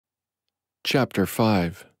Chapter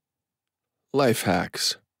 5 Life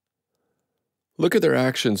Hacks. Look at their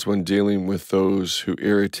actions when dealing with those who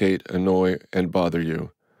irritate, annoy, and bother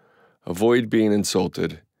you. Avoid being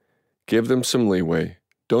insulted. Give them some leeway.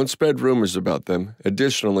 Don't spread rumors about them.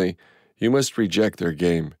 Additionally, you must reject their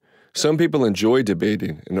game. Some people enjoy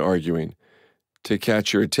debating and arguing. To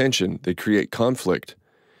catch your attention, they create conflict.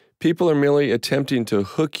 People are merely attempting to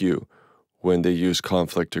hook you when they use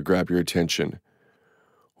conflict to grab your attention.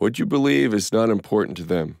 What you believe is not important to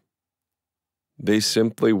them. They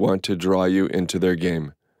simply want to draw you into their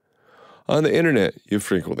game. On the internet, you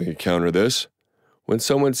frequently encounter this. When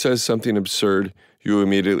someone says something absurd, you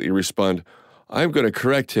immediately respond, "I'm going to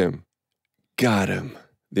correct him." "Got him,"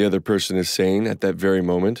 the other person is saying at that very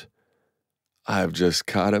moment. "I've just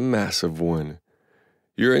caught a massive one."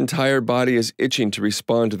 Your entire body is itching to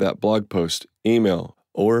respond to that blog post, email,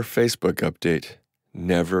 or Facebook update.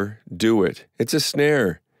 Never do it. It's a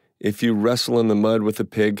snare. If you wrestle in the mud with a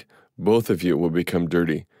pig, both of you will become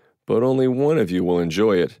dirty, but only one of you will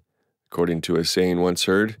enjoy it. According to a saying once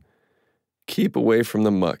heard, keep away from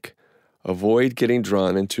the muck. Avoid getting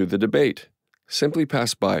drawn into the debate. Simply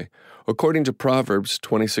pass by. According to Proverbs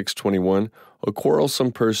 26:21, a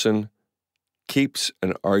quarrelsome person keeps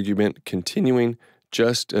an argument continuing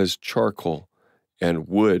just as charcoal and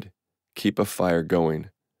wood keep a fire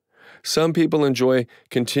going. Some people enjoy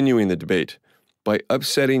continuing the debate. By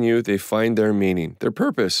upsetting you, they find their meaning, their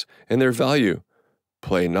purpose, and their value.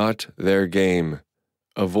 Play not their game.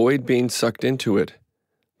 Avoid being sucked into it.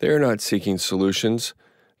 They are not seeking solutions.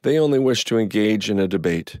 They only wish to engage in a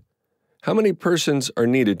debate. How many persons are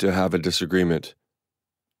needed to have a disagreement?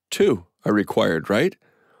 2 are required, right?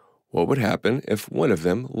 What would happen if one of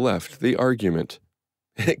them left the argument?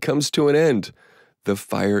 It comes to an end. The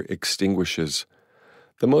fire extinguishes.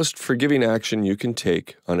 The most forgiving action you can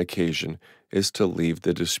take on occasion is to leave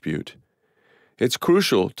the dispute. It's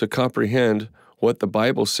crucial to comprehend what the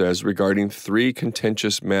Bible says regarding 3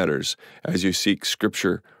 contentious matters as you seek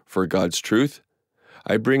Scripture for God's truth.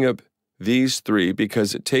 I bring up these 3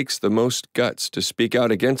 because it takes the most guts to speak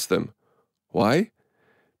out against them. Why?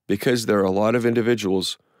 Because there are a lot of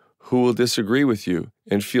individuals who will disagree with you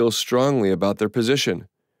and feel strongly about their position.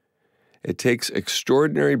 It takes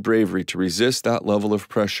extraordinary bravery to resist that level of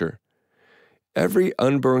pressure. Every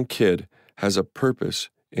unborn kid has a purpose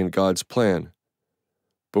in God's plan.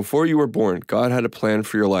 Before you were born, God had a plan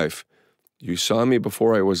for your life. You saw me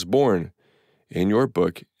before I was born. In your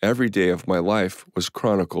book, every day of my life was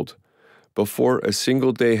chronicled. Before a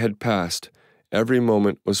single day had passed, every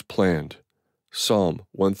moment was planned. Psalm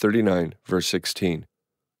 139, verse 16.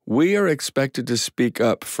 We are expected to speak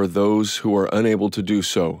up for those who are unable to do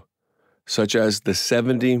so, such as the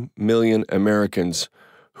 70 million Americans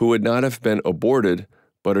who would not have been aborted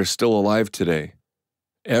but are still alive today.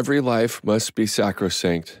 Every life must be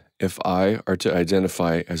sacrosanct if I are to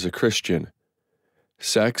identify as a Christian.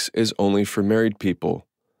 Sex is only for married people.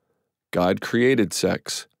 God created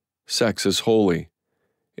sex. Sex is holy.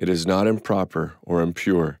 It is not improper or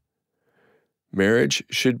impure. Marriage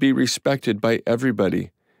should be respected by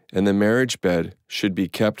everybody, and the marriage bed should be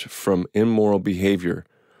kept from immoral behavior,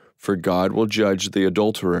 for God will judge the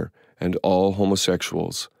adulterer and all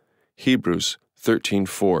homosexuals. Hebrews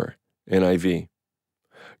 13:4, NIV.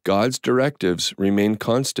 God's directives remain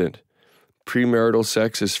constant. Premarital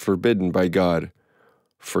sex is forbidden by God.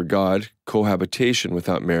 For God, cohabitation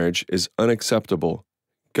without marriage is unacceptable.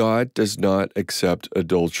 God does not accept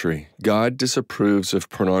adultery. God disapproves of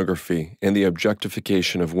pornography and the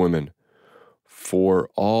objectification of women. For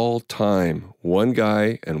all time, one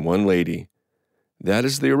guy and one lady. That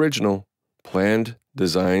is the original, planned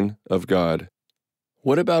design of God.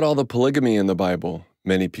 What about all the polygamy in the Bible?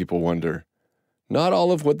 Many people wonder. Not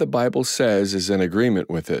all of what the Bible says is in agreement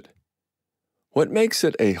with it. What makes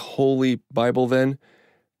it a holy Bible then?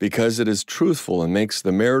 Because it is truthful and makes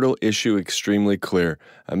the marital issue extremely clear.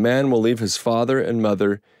 A man will leave his father and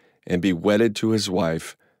mother and be wedded to his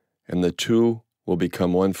wife, and the two will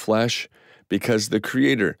become one flesh because the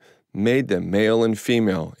Creator made them male and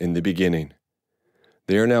female in the beginning.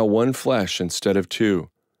 They are now one flesh instead of 2.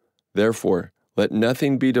 Therefore, let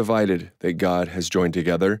nothing be divided that God has joined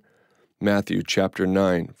together. Matthew chapter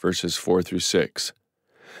 9, verses 4 through 6.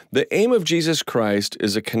 The aim of Jesus Christ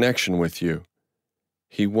is a connection with you.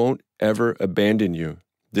 He won't ever abandon you,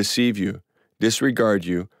 deceive you, disregard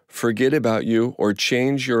you, forget about you, or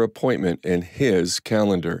change your appointment in His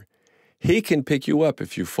calendar. He can pick you up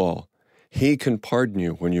if you fall. He can pardon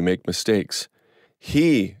you when you make mistakes.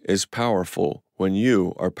 He is powerful when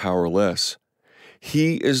you are powerless.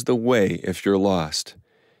 He is the way if you're lost.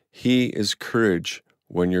 He is courage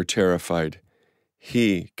when you're terrified.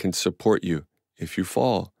 He can support you if you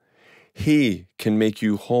fall. He can make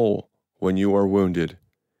you whole when you are wounded.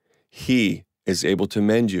 He is able to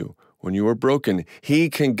mend you when you are broken. He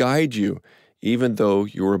can guide you even though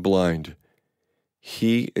you are blind.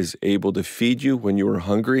 He is able to feed you when you are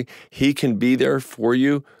hungry. He can be there for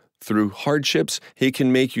you through hardships. He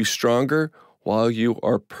can make you stronger while you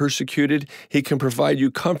are persecuted. He can provide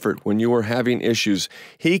you comfort when you are having issues.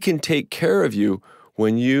 He can take care of you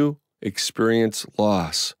when you experience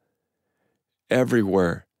loss.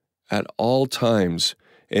 Everywhere, at all times,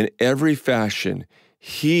 in every fashion,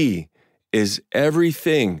 He is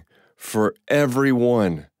everything for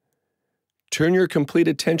everyone. Turn your complete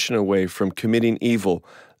attention away from committing evil.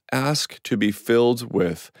 Ask to be filled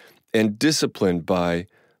with and disciplined by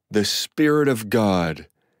the Spirit of God,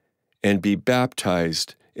 and be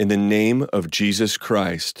baptized in the name of Jesus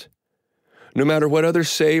Christ. No matter what others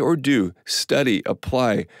say or do, study,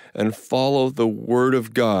 apply, and follow the Word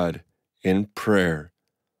of God in prayer.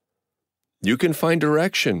 You can find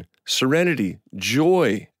direction, serenity,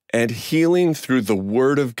 joy, and healing through the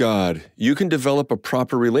Word of God. You can develop a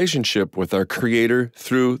proper relationship with our Creator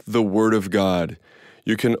through the Word of God.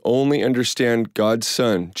 You can only understand God's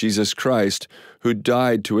Son, Jesus Christ, who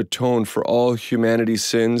died to atone for all humanity's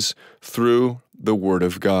sins through the Word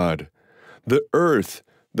of God. The earth,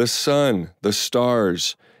 the sun, the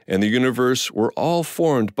stars, and the universe were all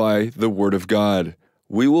formed by the Word of God.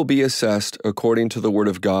 We will be assessed according to the Word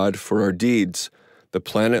of God for our deeds. The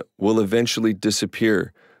planet will eventually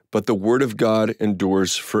disappear, but the Word of God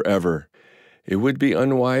endures forever. It would be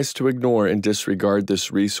unwise to ignore and disregard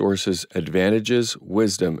this resource's advantages,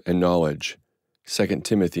 wisdom, and knowledge. 2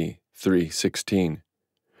 Timothy 3:16.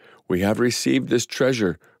 We have received this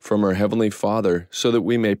treasure from our Heavenly Father so that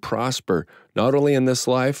we may prosper not only in this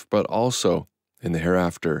life, but also in the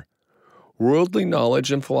hereafter. Worldly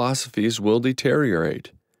knowledge and philosophies will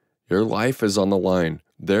deteriorate. Your life is on the line.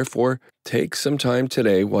 Therefore, take some time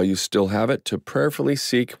today while you still have it to prayerfully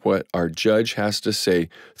seek what our Judge has to say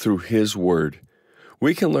through His Word.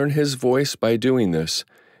 We can learn His voice by doing this,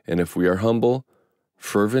 and if we are humble,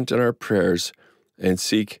 fervent in our prayers, and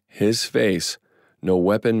seek His face, no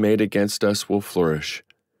weapon made against us will flourish.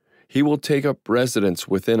 He will take up residence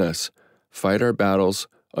within us, fight our battles,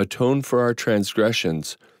 atone for our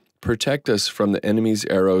transgressions, protect us from the enemy's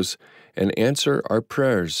arrows, and answer our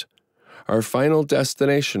prayers. Our final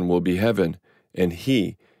destination will be heaven, and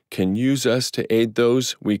He can use us to aid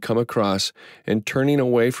those we come across in turning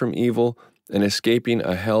away from evil and escaping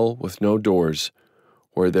a hell with no doors,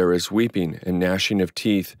 where there is weeping and gnashing of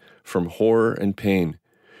teeth from horror and pain.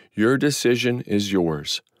 Your decision is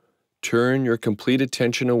yours. Turn your complete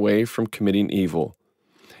attention away from committing evil.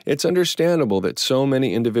 It's understandable that so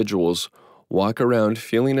many individuals walk around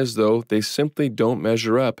feeling as though they simply don't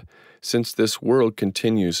measure up, since this world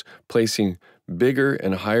continues placing bigger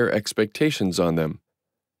and higher expectations on them.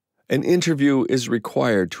 An interview is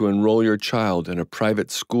required to enroll your child in a private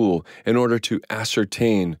school in order to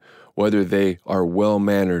ascertain whether they are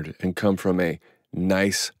well-mannered and come from a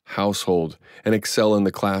nice household and excel in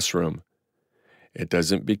the classroom. It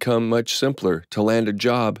doesn't become much simpler to land a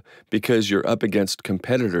job because you're up against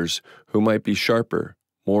competitors who might be sharper,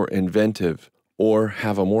 more inventive, or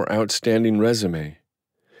have a more outstanding resume.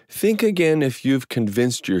 Think again if you've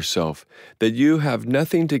convinced yourself that you have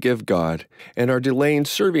nothing to give God and are delaying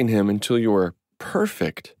serving Him until you are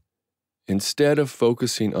perfect. Instead of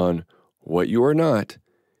focusing on what you are not,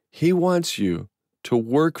 He wants you to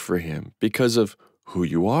work for Him because of who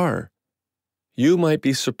you are. You might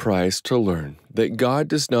be surprised to learn that God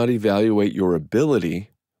does not evaluate your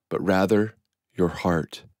ability, but rather your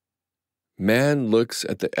heart. Man looks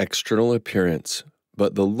at the external appearance,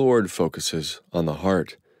 but the Lord focuses on the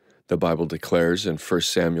heart. The Bible declares in 1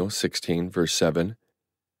 Samuel 16, verse 7,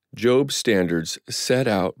 Job's standards set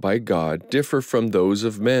out by God differ from those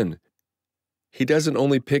of men. He doesn't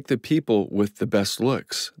only pick the people with the best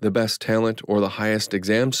looks, the best talent, or the highest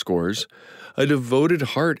exam scores. A devoted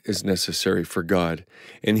heart is necessary for God,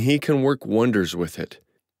 and He can work wonders with it.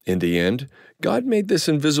 In the end, God made this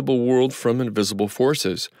invisible world from invisible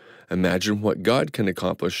forces. Imagine what God can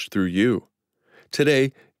accomplish through you.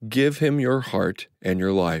 Today, give Him your heart and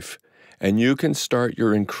your life, and you can start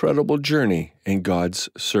your incredible journey in God's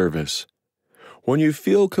service. When you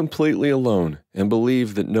feel completely alone and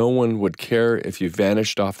believe that no one would care if you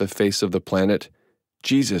vanished off the face of the planet,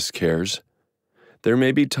 Jesus cares. There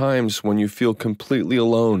may be times when you feel completely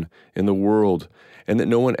alone in the world and that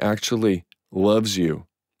no one actually loves you,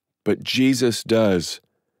 but Jesus does.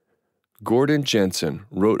 Gordon Jensen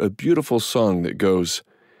wrote a beautiful song that goes,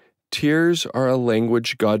 "Tears are a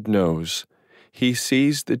language God knows. He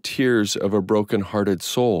sees the tears of a broken-hearted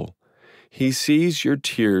soul. He sees your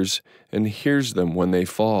tears and hears them when they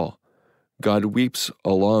fall. God weeps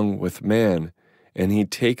along with man, and He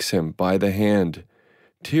takes him by the hand.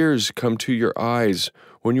 Tears come to your eyes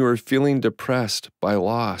when you are feeling depressed by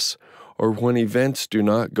loss or when events do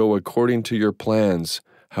not go according to your plans.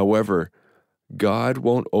 However, God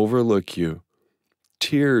won't overlook you.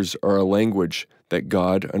 Tears are a language that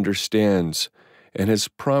God understands, and His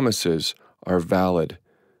promises are valid,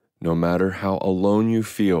 no matter how alone you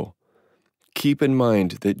feel. Keep in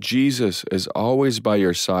mind that Jesus is always by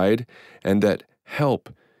your side and that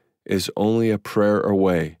help is only a prayer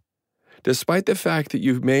away. Despite the fact that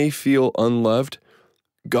you may feel unloved,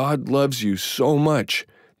 God loves you so much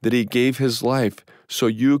that He gave His life so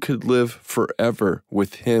you could live forever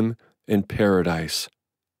with Him in paradise.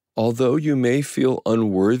 Although you may feel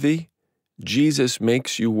unworthy, Jesus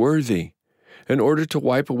makes you worthy. In order to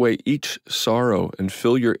wipe away each sorrow and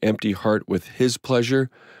fill your empty heart with His pleasure,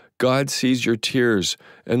 God sees your tears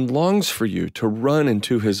and longs for you to run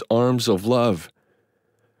into His arms of love.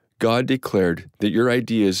 God declared that your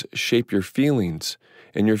ideas shape your feelings,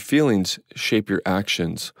 and your feelings shape your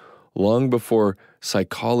actions, long before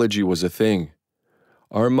psychology was a thing.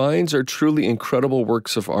 Our minds are truly incredible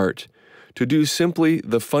works of art. To do simply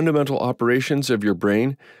the fundamental operations of your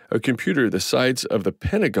brain, a computer the size of the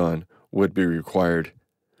Pentagon would be required.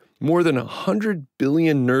 More than 100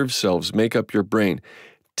 billion nerve cells make up your brain.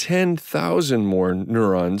 10,000 more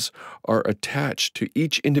neurons are attached to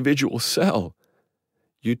each individual cell.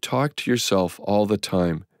 You talk to yourself all the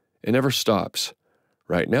time. It never stops.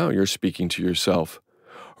 Right now, you're speaking to yourself.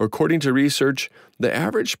 According to research, the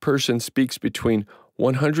average person speaks between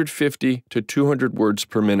 150 to 200 words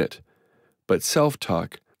per minute. But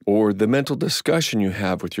self-talk, or the mental discussion you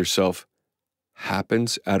have with yourself,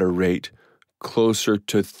 happens at a rate closer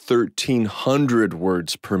to 1,300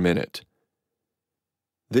 words per minute.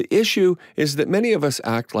 The issue is that many of us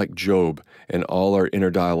act like Job in all our inner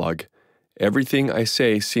dialogue. Everything I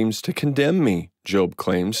say seems to condemn me, Job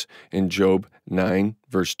claims in Job 9,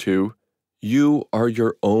 verse 2. You are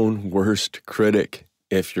your own worst critic,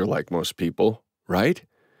 if you're like most people, right?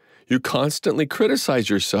 You constantly criticize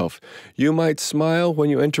yourself. You might smile when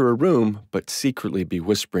you enter a room, but secretly be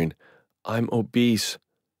whispering, I'm obese.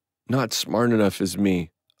 Not smart enough is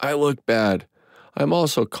me. I look bad. I'm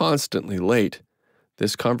also constantly late.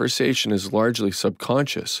 This conversation is largely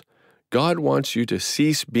subconscious. God wants you to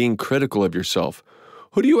cease being critical of yourself.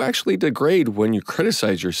 Who do you actually degrade when you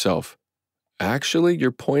criticize yourself? Actually,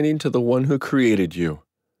 you're pointing to the one who created you.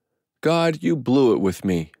 God, you blew it with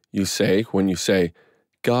me, you say when you say,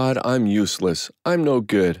 God, I'm useless. I'm no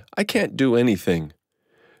good. I can't do anything.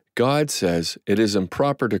 God says it is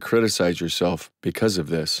improper to criticize yourself because of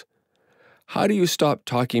this. How do you stop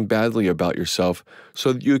talking badly about yourself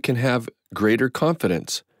so that you can have greater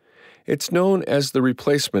confidence? It's known as the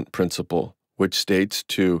replacement principle, which states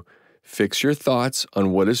to fix your thoughts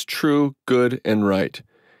on what is true, good, and right.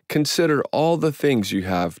 Consider all the things you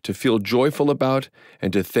have to feel joyful about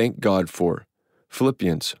and to thank God for.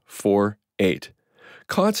 Philippians 4:8.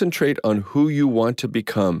 Concentrate on who you want to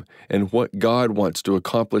become and what God wants to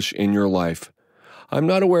accomplish in your life. I'm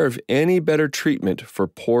not aware of any better treatment for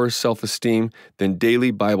poor self-esteem than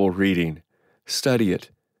daily Bible reading. Study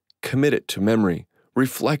it, commit it to memory,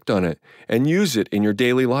 reflect on it, and use it in your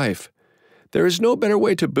daily life. There is no better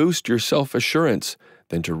way to boost your self-assurance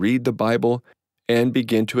than to read the Bible and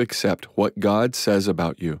begin to accept what God says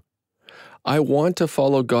about you. I want to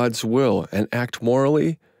follow God's will and act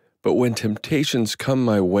morally, but when temptations come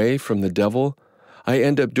my way from the devil, I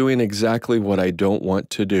end up doing exactly what I don't want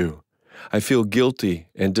to do. I feel guilty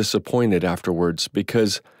and disappointed afterwards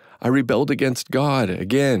because I rebelled against God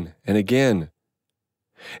again and again.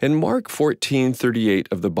 In Mark 14:38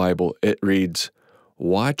 of the Bible, it reads,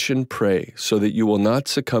 Watch and pray so that you will not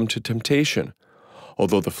succumb to temptation.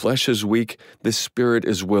 Although the flesh is weak, the spirit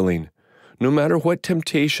is willing. No matter what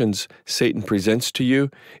temptations Satan presents to you,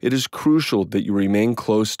 it is crucial that you remain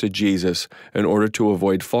close to Jesus in order to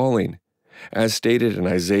avoid falling. As stated in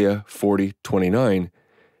Isaiah 40:29,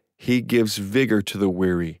 He gives vigor to the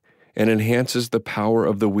weary and enhances the power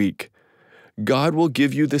of the weak. God will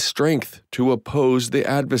give you the strength to oppose the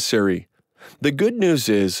adversary. The good news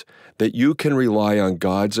is that you can rely on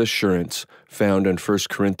God's assurance found in 1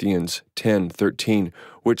 Corinthians 10:13,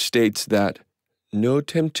 which states that no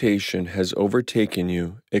temptation has overtaken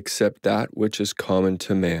you except that which is common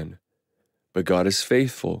to man. But God is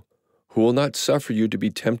faithful, who will not suffer you to be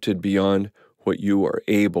tempted beyond what you are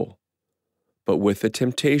able, but with the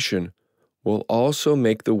temptation will also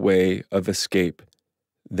make the way of escape,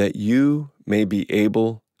 that you may be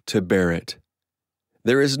able to bear it.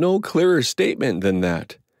 There is no clearer statement than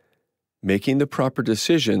that. Making the proper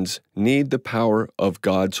decisions need the power of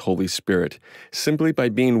God's Holy Spirit. Simply by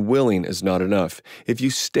being willing is not enough. If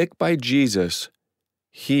you stick by Jesus,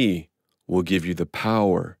 He will give you the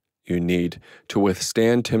power you need to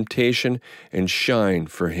withstand temptation and shine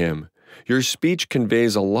for Him. Your speech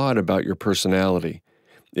conveys a lot about your personality.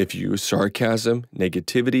 If you use sarcasm,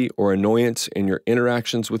 negativity, or annoyance in your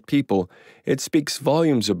interactions with people, it speaks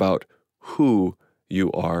volumes about who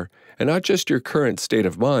you are and not just your current state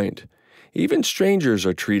of mind. Even strangers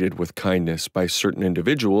are treated with kindness by certain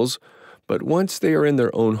individuals, but once they are in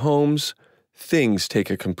their own homes, things take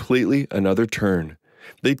a completely another turn.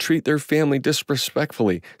 They treat their family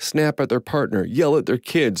disrespectfully, snap at their partner, yell at their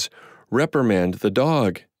kids, reprimand the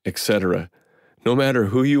dog, etc. No matter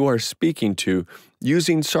who you are speaking to,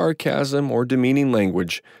 using sarcasm or demeaning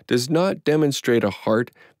language does not demonstrate a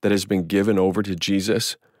heart that has been given over to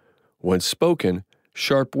Jesus. When spoken,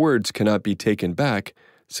 sharp words cannot be taken back,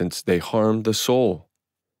 since they harm the soul.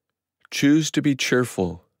 Choose to be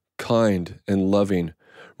cheerful, kind, and loving,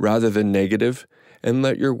 rather than negative, and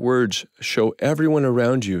let your words show everyone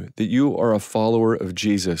around you that you are a follower of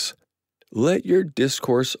Jesus. Let your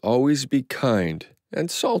discourse always be kind and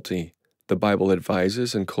salty, the Bible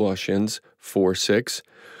advises in Colossians 4:6,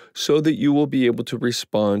 so that you will be able to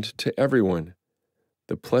respond to everyone.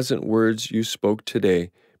 The pleasant words you spoke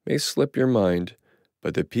today may slip your mind,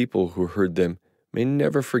 but the people who heard them may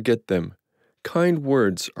never forget them. Kind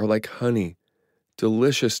words are like honey,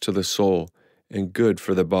 delicious to the soul and good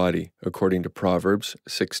for the body, according to Proverbs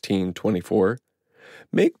 16:24.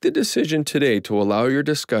 Make the decision today to allow your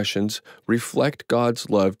discussions reflect God's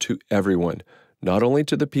love to everyone, not only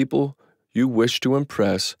to the people you wish to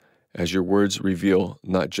impress, as your words reveal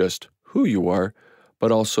not just who you are,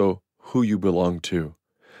 but also who you belong to.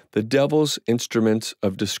 The devil's instruments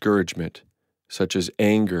of discouragement, such as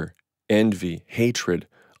anger, envy, hatred,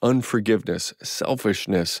 unforgiveness,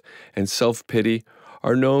 selfishness, and self-pity,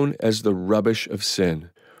 are known as the rubbish of sin,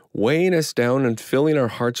 weighing us down and filling our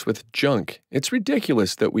hearts with junk. It's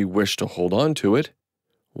ridiculous that we wish to hold on to it.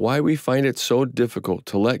 Why we find it so difficult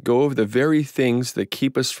to let go of the very things that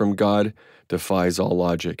keep us from God defies all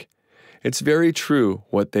logic. It's very true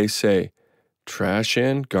what they say, trash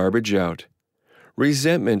in, garbage out.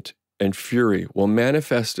 Resentment and fury will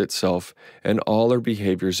manifest itself in all our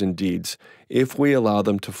behaviors and deeds if we allow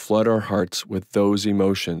them to flood our hearts with those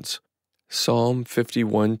emotions. Psalm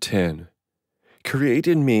 51:10. Create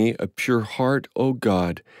in me a pure heart, O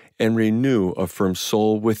God, and renew a firm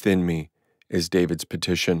soul within me, is David's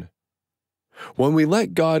petition. When we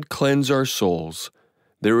let God cleanse our souls,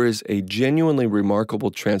 there is a genuinely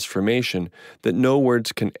remarkable transformation that no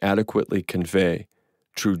words can adequately convey.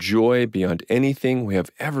 True joy beyond anything we have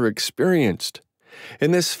ever experienced.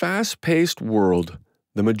 In this fast-paced world,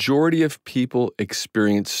 the majority of people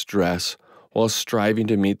experience stress while striving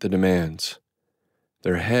to meet the demands.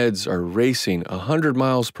 Their heads are racing 100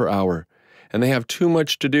 miles per hour, and they have too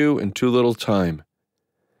much to do in too little time.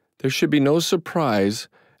 There should be no surprise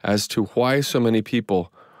as to why so many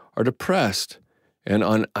people are depressed and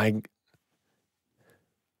on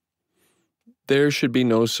There should be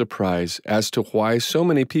no surprise as to why so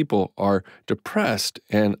many people are depressed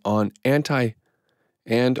and on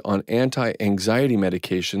anti-anxiety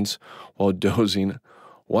medications while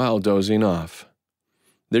dozing off.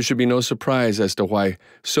 There should be no surprise as to why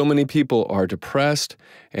so many people are depressed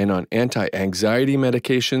and on anti-anxiety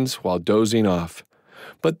medications while dozing off.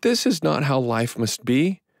 But this is not how life must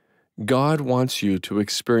be. God wants you to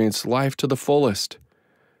experience life to the fullest.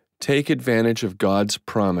 Take advantage of God's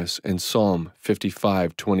promise in Psalm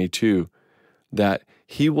 55:22 that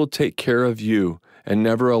He will take care of you and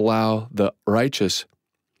never allow the righteous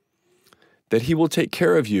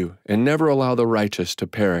to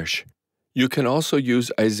perish. You can also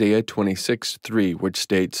use Isaiah 26:3, which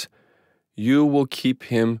states, "You will keep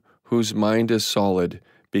him whose mind is solid,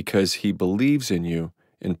 because he believes in you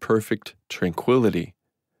in perfect tranquility."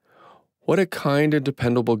 What a kind and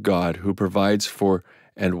dependable God who provides for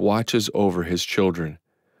and watches over His children.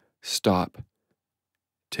 Stop,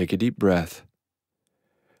 take a deep breath,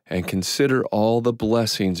 and consider all the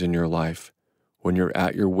blessings in your life when you're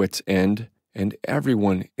at your wit's end and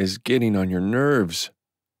everyone is getting on your nerves.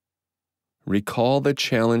 Recall the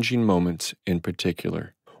challenging moments in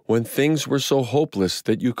particular, when things were so hopeless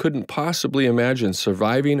that you couldn't possibly imagine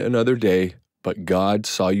surviving another day, but God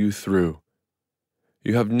saw you through.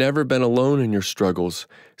 You have never been alone in your struggles,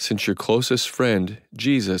 since your closest friend,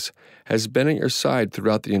 Jesus, has been at your side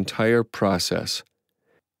throughout the entire process.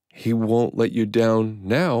 He won't let you down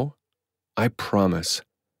now, I promise.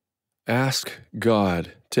 Ask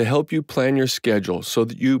God to help you plan your schedule so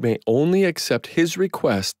that you may only accept His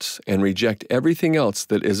requests and reject everything else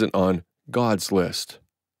that isn't on God's list.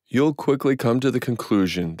 You'll quickly come to the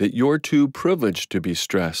conclusion that you're too privileged to be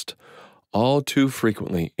stressed. All too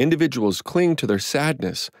frequently, individuals cling to their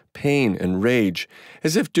sadness, pain, and rage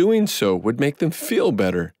as if doing so would make them feel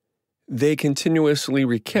better. They continuously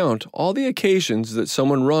recount all the occasions that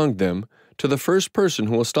someone wronged them to the first person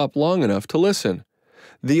who will stop long enough to listen.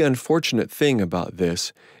 The unfortunate thing about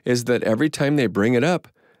this is that every time they bring it up,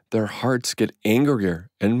 their hearts get angrier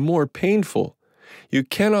and more painful. You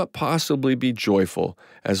cannot possibly be joyful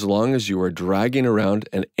as long as you are dragging around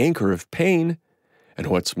an anchor of pain. And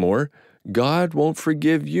what's more, God won't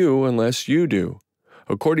forgive you unless you do.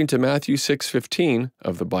 According to Matthew 6:15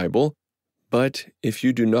 of the Bible, "But if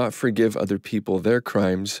you do not forgive other people their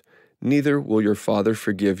crimes, neither will your Father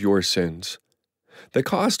forgive your sins." The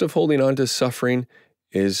cost of holding on to suffering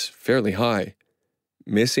is fairly high,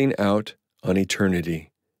 missing out on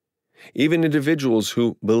eternity. Even individuals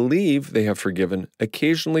who believe they have forgiven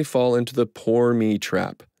occasionally fall into the poor me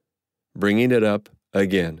trap, bringing it up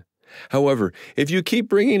again. However, if you keep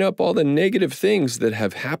bringing up all the negative things that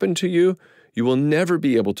have happened to you, you will never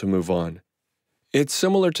be able to move on. It's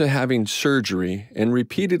similar to having surgery and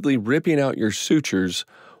repeatedly ripping out your sutures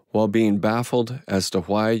while being baffled as to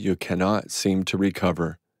why you cannot seem to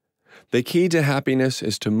recover. The key to happiness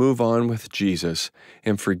is to move on with Jesus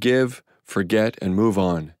and forgive, forget, and move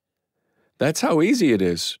on. That's how easy it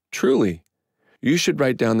is, truly. You should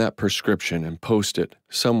write down that prescription and post it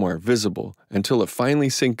somewhere visible until it finally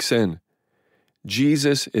sinks in.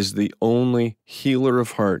 Jesus is the only healer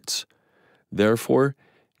of hearts. Therefore,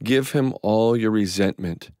 give Him all your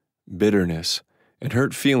resentment, bitterness, and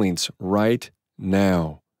hurt feelings right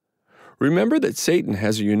now. Remember that Satan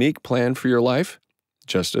has a unique plan for your life,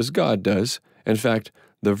 just as God does. In fact,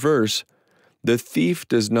 the verse, "The thief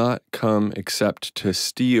does not come except to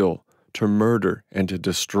steal, to murder, and to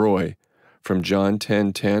destroy," from John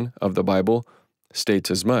 10:10 of the Bible,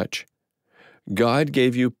 states as much. God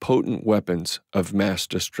gave you potent weapons of mass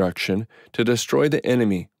destruction to destroy the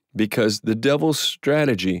enemy because the devil's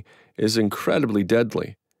strategy is incredibly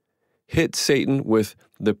deadly. Hit Satan with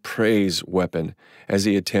the praise weapon as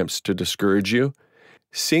he attempts to discourage you.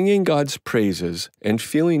 Singing God's praises and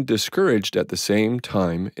feeling discouraged at the same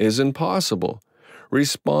time is impossible.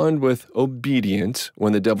 Respond with obedience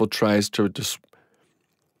when the devil tries to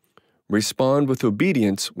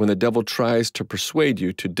persuade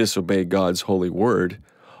you to disobey God's holy word.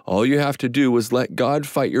 All you have to do is let God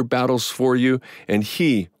fight your battles for you, and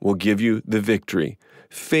He will give you the victory.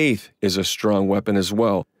 Faith is a strong weapon as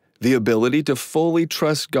well. The ability to fully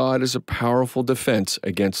trust God is a powerful defense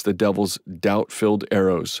against the devil's doubt-filled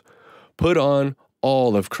arrows. Put on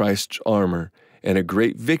all of Christ's armor, and a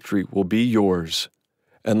great victory will be yours.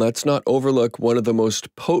 And let's not overlook one of the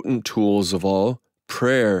most potent tools of all,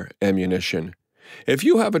 prayer ammunition. If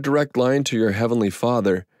you have a direct line to your Heavenly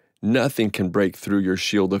Father, nothing can break through your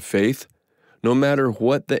shield of faith. No matter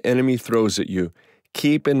what the enemy throws at you,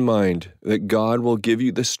 keep in mind that God will give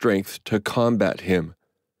you the strength to combat him.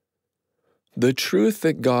 The truth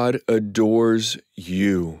that God adores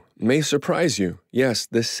you may surprise you. Yes,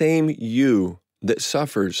 the same you that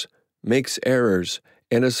suffers, makes errors,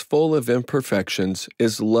 and is full of imperfections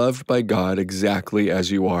is loved by God exactly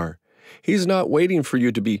as you are. He's not waiting for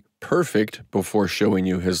you to be perfect before showing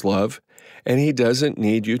you His love, and He doesn't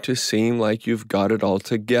need you to seem like you've got it all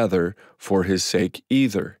together for His sake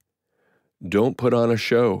either. Don't put on a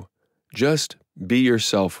show. Just be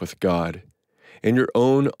yourself with God. In your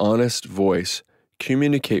own honest voice,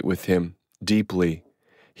 communicate with Him deeply.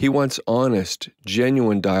 He wants honest,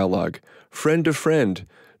 genuine dialogue, friend to friend,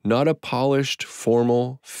 not a polished,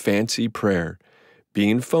 formal, fancy prayer.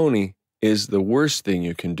 Being phony is the worst thing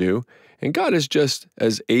you can do, and God is just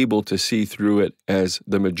as able to see through it as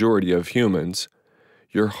the majority of humans.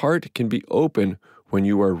 Your heart can be open when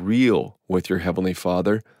you are real with your Heavenly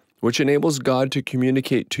Father, which enables God to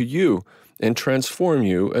communicate to you and transform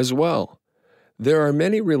you as well. There are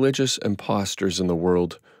many religious impostors in the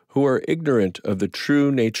world who are ignorant of the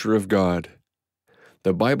true nature of God.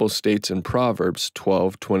 The Bible states in Proverbs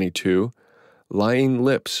 12:22, "Lying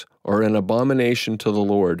lips are an abomination to the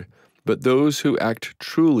Lord, but those who act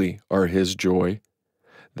truly are His joy."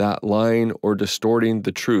 That lying or distorting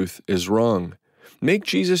the truth is wrong. Make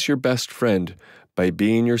Jesus your best friend by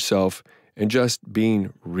being yourself and just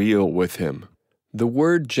being real with Him. The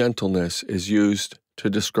word gentleness is used to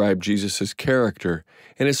describe Jesus' character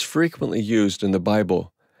and is frequently used in the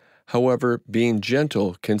Bible. However, being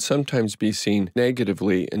gentle can sometimes be seen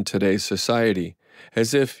negatively in today's society,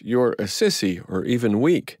 as if you're a sissy or even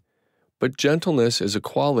weak. but gentleness is a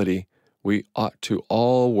quality we ought to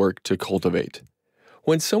all work to cultivate.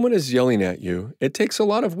 When someone is yelling at you, it takes a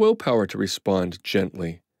lot of willpower to respond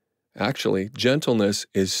gently. Actually, gentleness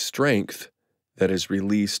is strength that is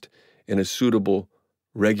released in a suitable,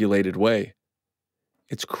 regulated way.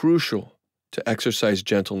 It's crucial to exercise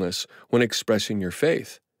gentleness when expressing your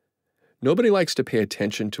faith. Nobody likes to pay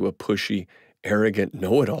attention to a pushy, arrogant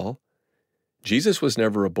know-it-all. Jesus was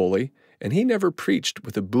never a bully, and he never preached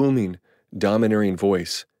with a booming, domineering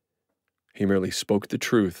voice. He merely spoke the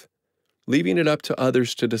truth, leaving it up to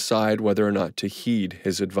others to decide whether or not to heed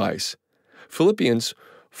his advice. Philippians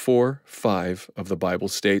 4:5 of the Bible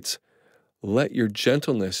states, "Let your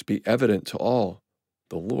gentleness be evident to all.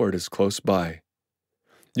 The Lord is close by."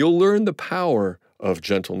 You'll learn the power of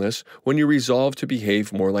gentleness when you resolve to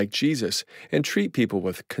behave more like Jesus and treat people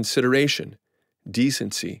with consideration,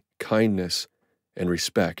 decency, kindness, and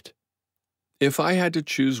respect. If I had to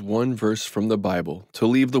choose one verse from the Bible to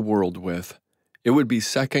leave the world with, it would be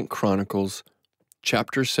 2 Chronicles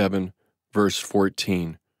chapter 7, verse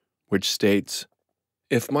 14, which states,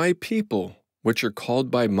 "If my people, which are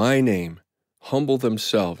called by my name, humble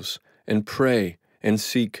themselves and pray and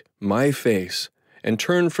seek my face and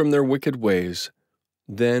turn from their wicked ways,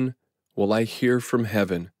 then will I hear from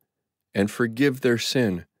heaven and forgive their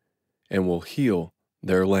sin and will heal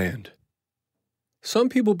their land." Some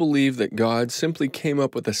people believe that God simply came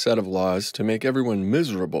up with a set of laws to make everyone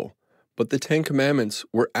miserable, but the 10 Commandments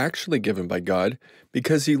were actually given by God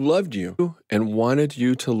because He loved you and wanted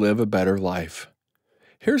you to live a better life.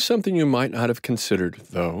 Here's something you might not have considered,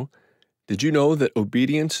 though. Did you know that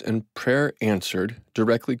obedience and prayer answered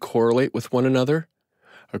directly correlate with one another?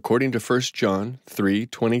 According to 1 John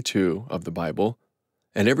 3:22 of the Bible,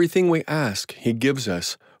 "And everything we ask He gives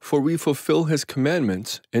us, for we fulfill His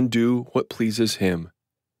commandments and do what pleases Him."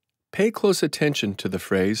 Pay close attention to the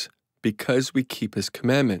phrase, "because we keep His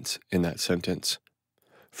commandments," in that sentence.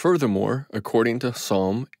 Furthermore, according to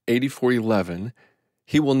Psalm 84:11,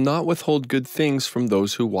 He will not withhold good things from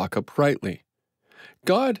those who walk uprightly.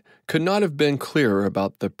 God could not have been clearer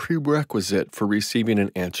about the prerequisite for receiving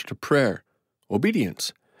an answer to prayer: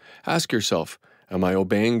 obedience. Ask yourself, am I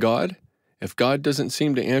obeying God? If God doesn't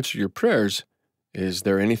seem to answer your prayers, is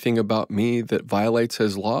there anything about me that violates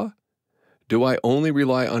His law? Do I only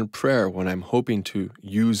rely on prayer when I'm hoping to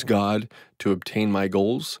use God to obtain my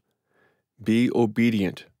goals? Be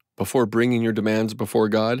obedient before bringing your demands before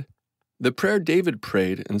God. The prayer David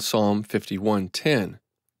prayed in Psalm 51:10,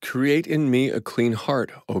 "Create in me a clean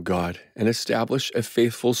heart, O God, and establish a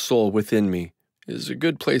faithful soul within me," is a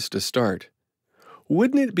good place to start.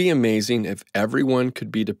 Wouldn't it be amazing if everyone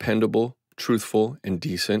could be dependable, truthful, and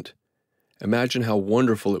decent? Imagine how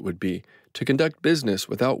wonderful it would be to conduct business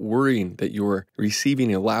without worrying that you are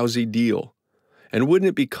receiving a lousy deal. And wouldn't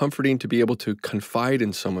it be comforting to be able to confide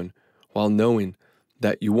in someone while knowing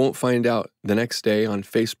that you won't find out the next day on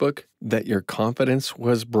Facebook that your confidence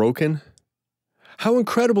was broken? How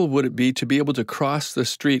incredible would it be to be able to cross the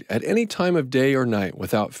street at any time of day or night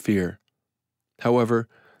without fear? However,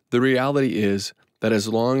 the reality is that as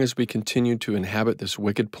long as we continue to inhabit this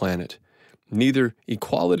wicked planet, neither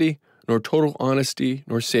equality nor total honesty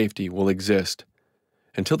nor safety will exist.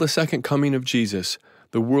 Until the second coming of Jesus,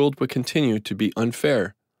 the world will continue to be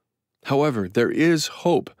unfair. However, there is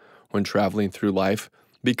hope when traveling through life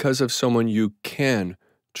because of someone you can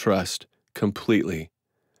trust completely.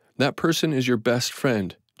 That person is your best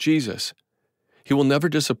friend, Jesus. He will never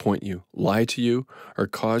disappoint you, lie to you, or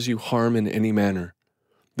cause you harm in any manner.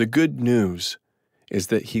 The good news is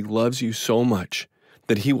that He loves you so much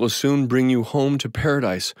that He will soon bring you home to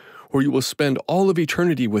paradise, where you will spend all of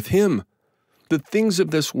eternity with Him. The things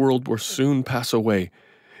of this world will soon pass away,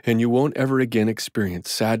 and you won't ever again experience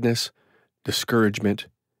sadness, discouragement,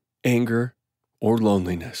 anger, or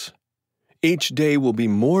loneliness. Each day will be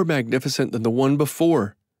more magnificent than the one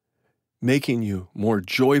before, making you more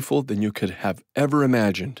joyful than you could have ever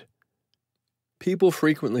imagined. People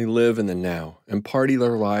frequently live in the now and party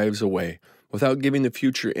their lives away without giving the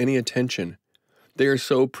future any attention. They are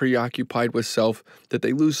so preoccupied with self that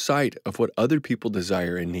they lose sight of what other people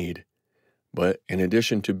desire and need. But in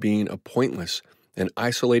addition to being a pointless and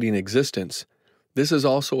isolating existence, this is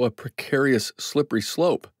also a precarious, slippery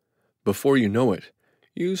slope. Before you know it,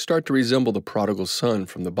 you start to resemble the prodigal son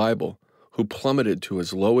from the Bible, who plummeted to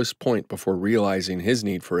his lowest point before realizing his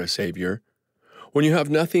need for a Savior. When you have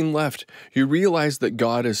nothing left, you realize that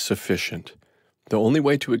God is sufficient. The only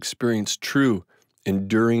way to experience true,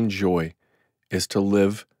 enduring joy is to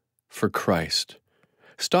live for Christ.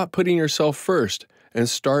 Stop putting yourself first and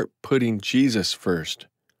start putting Jesus first.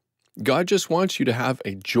 God just wants you to have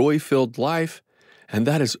a joy-filled life, and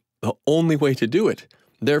that is the only way to do it.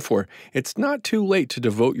 Therefore, it's not too late to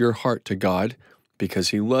devote your heart to God, because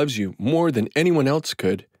He loves you more than anyone else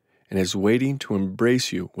could and is waiting to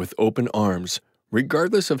embrace you with open arms,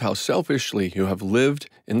 regardless of how selfishly you have lived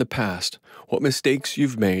in the past, what mistakes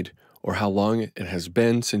you've made, or how long it has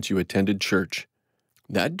been since you attended church.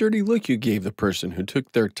 That dirty look you gave the person who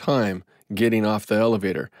took their time getting off the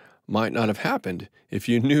elevator might not have happened if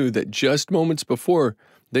you knew that just moments before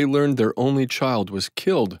they learned their only child was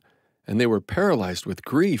killed and they were paralyzed with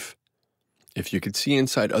grief. If you could see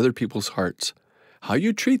inside other people's hearts, how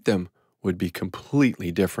you treat them would be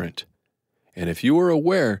completely different. And if you were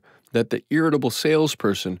aware that the irritable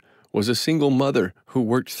salesperson was a single mother who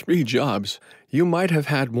worked 3 jobs, you might have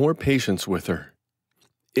had more patience with her.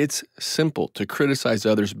 It's simple to criticize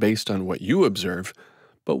others based on what you observe,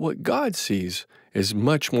 but what God sees is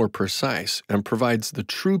much more precise and provides the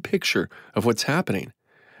true picture of what's happening.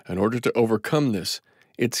 In order to overcome this,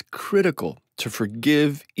 it's critical to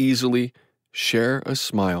forgive easily, share a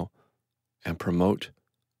smile, and promote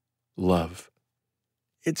love.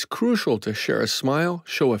 It's crucial to share a smile,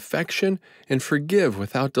 show affection, and forgive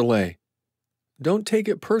without delay. Don't take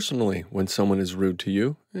it personally when someone is rude to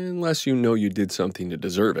you, unless you know you did something to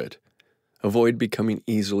deserve it. Avoid becoming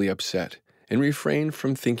easily upset and refrain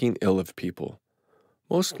from thinking ill of people.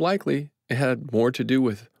 Most likely, it had more to do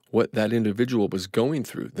with what that individual was going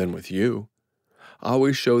through than with you.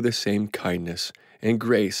 Always show the same kindness and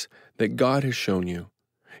grace that God has shown you.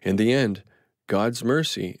 In the end, God's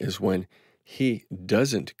mercy is when He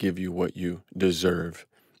doesn't give you what you deserve,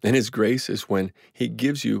 and His grace is when He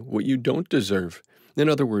gives you what you don't deserve. In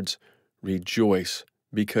other words, rejoice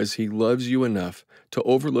because He loves you enough to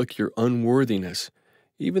overlook your unworthiness,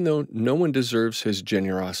 even though no one deserves His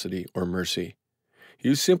generosity or mercy.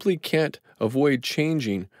 You simply can't avoid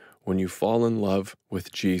changing when you fall in love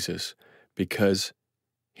with Jesus, because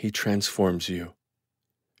He transforms you.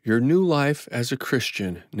 Your new life as a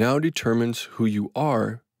Christian now determines who you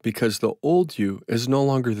are, because the old you is no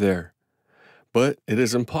longer there. But it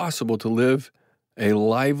is impossible to live a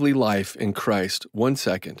lively life in Christ 1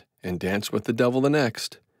 second and dance with the devil the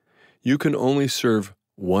next. You can only serve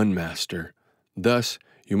one master. Thus,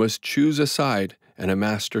 you must choose a side and a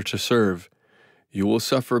master to serve. You will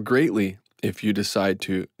suffer greatly if you decide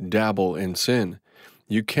to dabble in sin.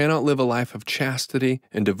 You cannot live a life of chastity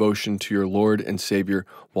and devotion to your Lord and Savior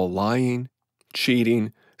while lying,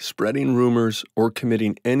 cheating, spreading rumors, or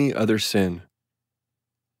committing any other sin.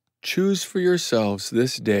 Choose for yourselves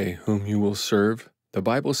this day whom you will serve. The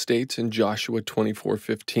Bible states in Joshua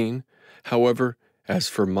 24:15, "However, as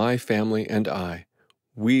for my family and I,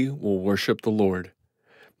 we will worship the Lord."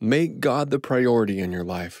 Make God the priority in your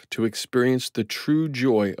life to experience the true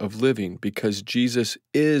joy of living, because Jesus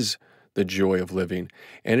is the joy of living,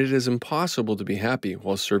 and it is impossible to be happy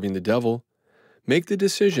while serving the devil. Make the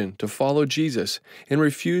decision to follow Jesus and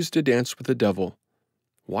refuse to dance with the devil.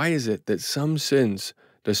 Why is it that some sins,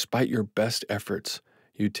 despite your best efforts,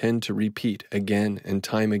 you tend to repeat again and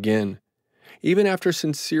time again? Even after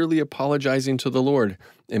sincerely apologizing to the Lord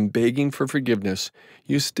and begging for forgiveness,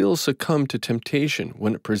 you still succumb to temptation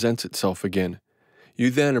when it presents itself again. You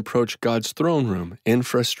then approach God's throne room in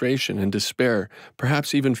frustration and despair,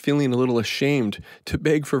 perhaps even feeling a little ashamed to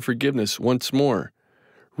beg for forgiveness once more.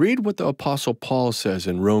 Read what the Apostle Paul says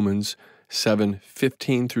in Romans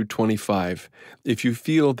 7:15 through 25. If you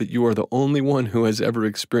feel that you are the only one who has ever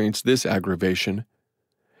experienced this aggravation,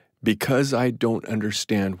 because I don't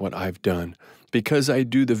understand what I've done, because I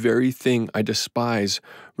do the very thing I despise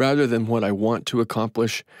rather than what I want to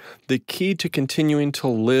accomplish, the key to continuing to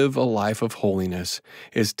live a life of holiness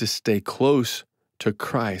is to stay close to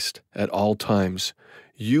Christ at all times.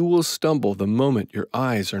 You will stumble the moment your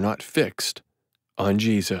eyes are not fixed on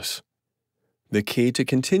Jesus. The key to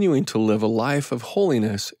continuing to live a life of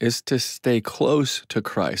holiness is to stay close to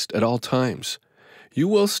Christ at all times. You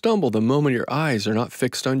will stumble the moment your eyes are not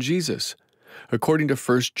fixed on Jesus. According to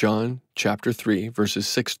 1 John chapter 3, verses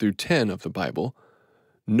 6 through 10 of the Bible,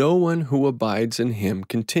 no one who abides in Him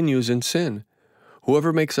continues in sin.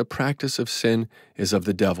 Whoever makes a practice of sin is of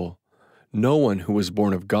the devil. No one who is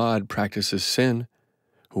born of God practices sin.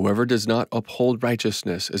 Whoever does not uphold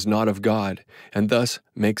righteousness is not of God, and thus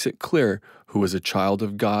makes it clear who is a child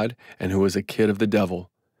of God and who is a kid of the devil.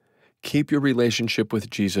 Keep your relationship with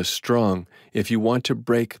Jesus strong if you want to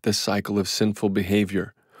break the cycle of sinful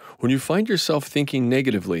behavior. When you find yourself thinking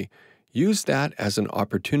negatively, use that as an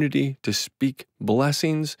opportunity to speak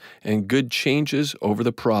blessings and good changes over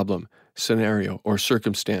the problem, scenario, or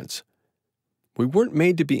circumstance. We weren't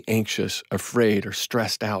made to be anxious, afraid, or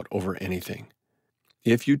stressed out over anything.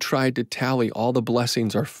 If you tried to tally all the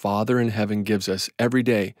blessings our Father in heaven gives us every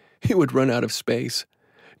day, you would run out of space.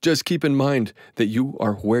 Just keep in mind that you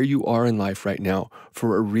are where you are in life right now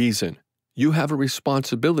for a reason. You have a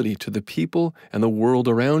responsibility to the people and the world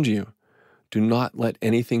around you. Do not let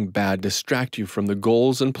anything bad distract you from the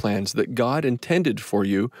goals and plans that God intended for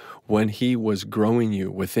you when He was growing you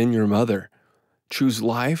within your mother. Choose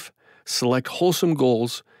life, select wholesome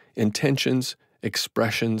goals, intentions,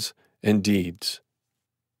 expressions, and deeds.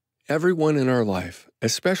 Everyone in our life,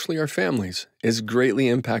 especially our families, is greatly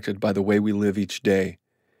impacted by the way we live each day.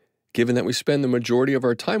 Given that we spend the majority of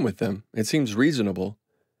our time with them, it seems reasonable.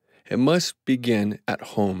 It must begin at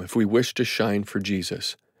home if we wish to shine for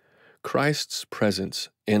Jesus. Christ's presence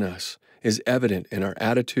in us is evident in our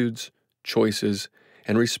attitudes, choices,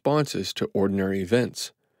 and responses to ordinary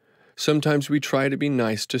events. Sometimes we try to be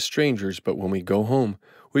nice to strangers, but when we go home,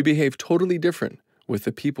 we behave totally different with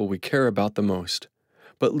the people we care about the most.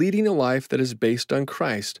 But leading a life that is based on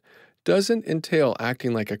Christ doesn't entail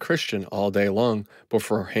acting like a Christian all day long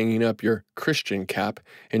before hanging up your Christian cap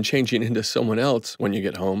and changing into someone else when you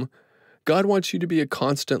get home. God wants you to be a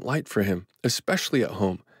constant light for Him, especially at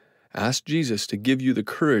home. Ask Jesus to give you the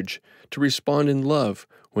courage to respond in love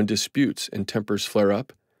when disputes and tempers flare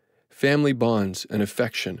up. Family bonds and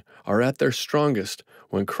affection are at their strongest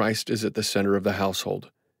when Christ is at the center of the household.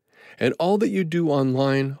 And all that you do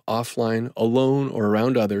online, offline, alone, or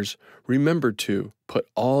around others, remember to put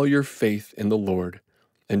all your faith in the Lord,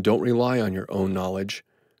 and don't rely on your own knowledge.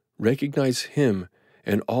 Recognize Him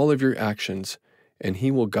in all of your actions, and He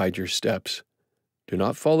will guide your steps. Do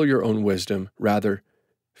not follow your own wisdom, rather,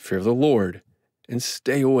 fear the Lord, and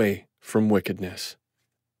stay away from wickedness.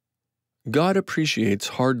 God appreciates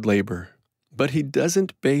hard labor, but He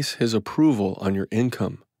doesn't base His approval on your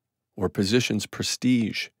income or position's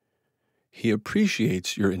prestige. He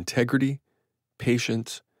appreciates your integrity,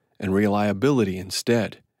 patience, and reliability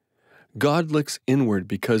instead. God looks inward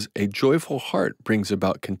because a joyful heart brings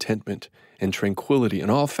about contentment and tranquility in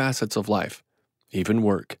all facets of life, even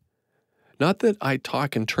work. Not that I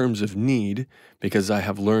talk in terms of need, because I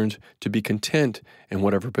have learned to be content in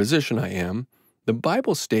whatever position I am. The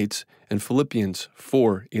Bible states in Philippians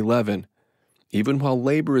 4:11, even while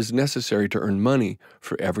labor is necessary to earn money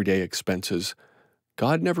for everyday expenses,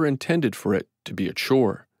 God never intended for it to be a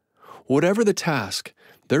chore. Whatever the task,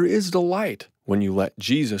 there is delight when you let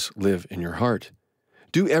Jesus live in your heart.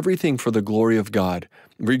 Do everything for the glory of God,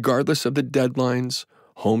 regardless of the deadlines,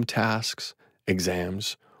 home tasks,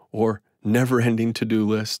 exams, or never-ending to-do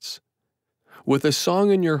lists. With a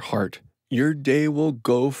song in your heart, your day will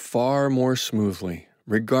go far more smoothly,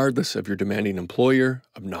 regardless of your demanding employer,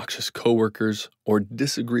 obnoxious coworkers, or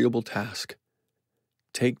disagreeable task.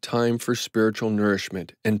 Take time for spiritual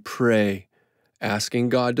nourishment and pray, asking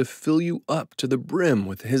God to fill you up to the brim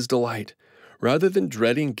with His delight, rather than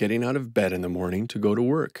dreading getting out of bed in the morning to go to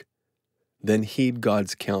work. Then heed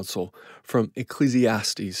God's counsel from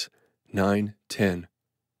Ecclesiastes 9:10.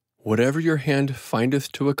 Whatever your hand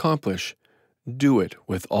findeth to accomplish, do it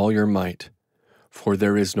with all your might. For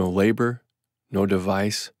there is no labor, no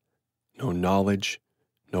device, no knowledge,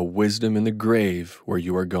 no wisdom in the grave where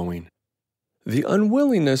you are going. The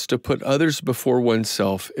unwillingness to put others before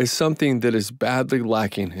oneself is something that is badly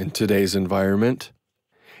lacking in today's environment.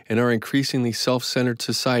 In our increasingly self-centered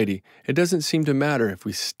society, it doesn't seem to matter if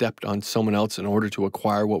we stepped on someone else in order to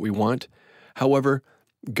acquire what we want. However,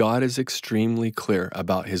 God is extremely clear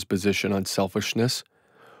about His position on selfishness.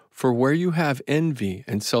 For where you have envy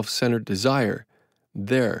and self-centered desire,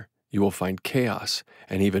 there you will find chaos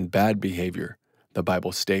and even bad behavior, the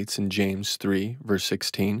Bible states in James 3, verse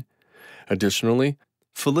 16. Additionally,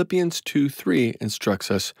 Philippians 2:3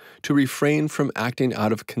 instructs us to refrain from acting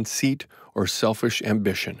out of conceit or selfish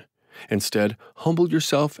ambition. Instead, humble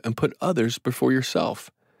yourself and put others before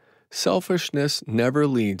yourself. Selfishness never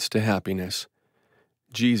leads to happiness.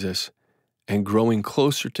 Jesus and growing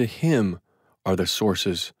closer to Him are the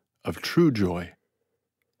sources of true joy.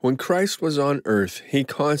 When Christ was on earth, He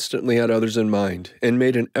constantly had others in mind and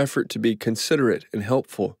made an effort to be considerate and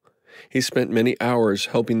helpful. He spent many hours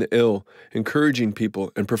helping the ill, encouraging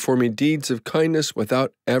people, and performing deeds of kindness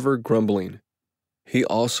without ever grumbling. He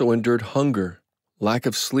also endured hunger, lack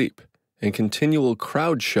of sleep, and continual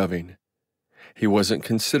crowd shoving. He wasn't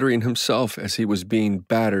considering Himself as He was being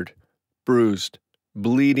battered, bruised,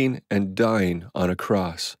 bleeding, and dying on a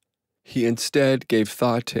cross. He instead gave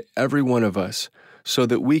thought to every one of us so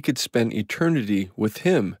that we could spend eternity with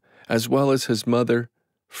Him, as well as His mother,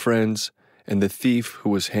 friends, and the thief who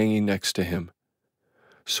was hanging next to Him.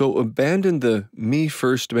 So abandon the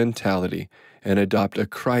me-first mentality and adopt a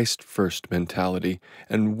Christ-first mentality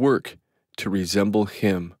and work to resemble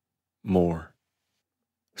Him more.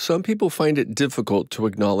 Some people find it difficult to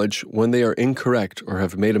acknowledge when they are incorrect or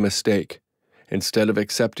have made a mistake. Instead of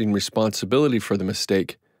accepting responsibility for the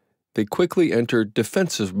mistake, they quickly enter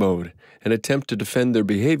defensive mode and attempt to defend their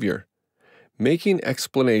behavior. Making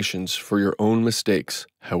explanations for your own mistakes,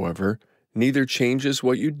 however, neither changes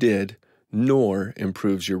what you did nor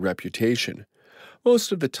improves your reputation.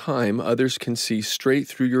 Most of the time, others can see straight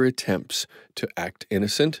through your attempts to act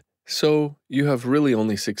innocent, so you have really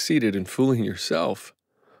only succeeded in fooling yourself.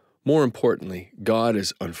 More importantly, God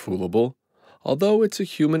is unfoolable. Although it's a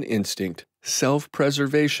human instinct,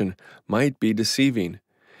 self-preservation might be deceiving.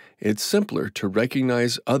 It's simpler to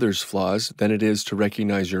recognize others' flaws than it is to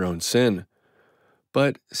recognize your own sin.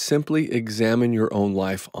 But simply examine your own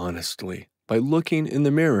life honestly by looking in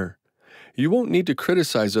the mirror. You won't need to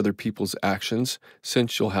criticize other people's actions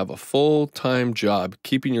since you'll have a full-time job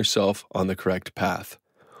keeping yourself on the correct path.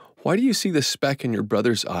 Why do you see the speck in your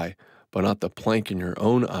brother's eye, but not the plank in your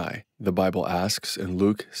own eye? The Bible asks in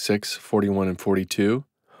Luke 6:41 and 42.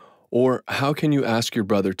 Or how can you ask your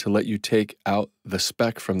brother to let you take out the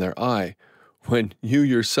speck from their eye when you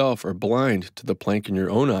yourself are blind to the plank in your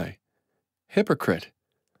own eye? Hypocrite!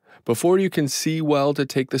 Before you can see well to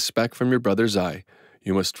take the speck from your brother's eye,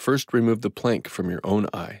 you must first remove the plank from your own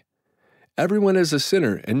eye. Everyone is a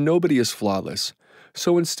sinner and nobody is flawless.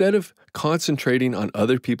 So instead of concentrating on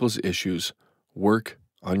other people's issues, work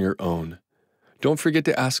on your own. Don't forget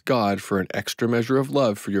to ask God for an extra measure of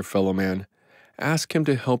love for your fellow man. Ask Him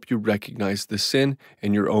to help you recognize the sin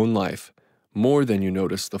in your own life more than you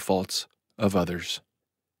notice the faults of others.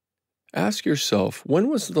 Ask yourself, when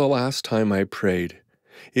was the last time I prayed?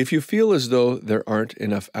 If you feel as though there aren't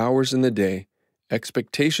enough hours in the day,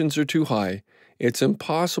 expectations are too high, it's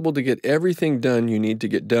impossible to get everything done you need to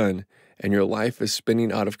get done, and your life is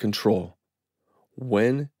spinning out of control.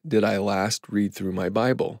 When did I last read through my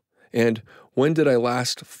Bible? And when did I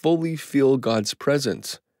last fully feel God's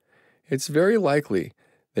presence? It's very likely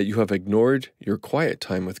that you have ignored your quiet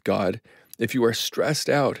time with God if you are stressed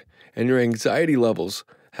out and your anxiety levels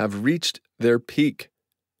have reached their peak.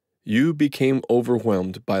 You became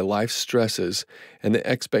overwhelmed by life's stresses and the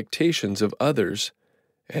expectations of others,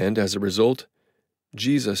 and as a result,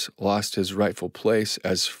 Jesus lost His rightful place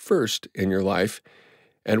as first in your life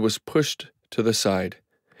and was pushed to the side.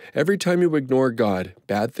 Every time you ignore God,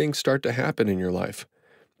 bad things start to happen in your life.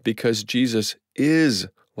 Because Jesus is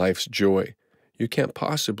life's joy, you can't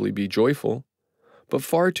possibly be joyful. But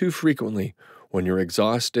far too frequently, when you're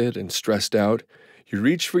exhausted and stressed out, you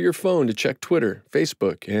reach for your phone to check Twitter,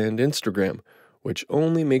 Facebook, and Instagram, which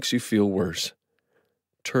only makes you feel worse.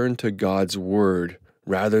 Turn to God's Word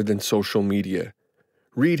rather than social media.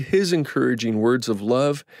 Read His encouraging words of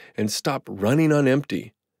love and stop running on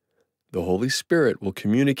empty. The Holy Spirit will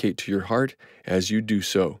communicate to your heart as you do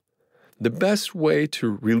so. The best way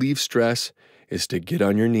to relieve stress is to get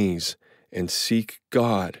on your knees and seek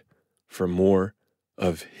God for more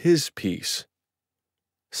of His peace.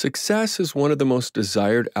 Success is one of the most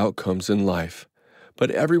desired outcomes in life,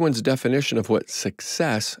 but everyone's definition of what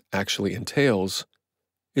success actually entails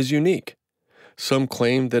is unique. Some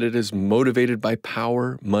claim that it is motivated by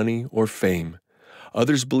power, money, or fame.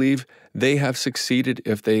 Others believe they have succeeded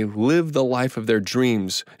if they live the life of their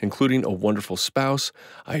dreams, including a wonderful spouse,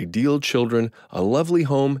 ideal children, a lovely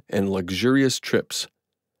home, and luxurious trips.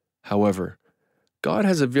 However, God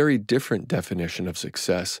has a very different definition of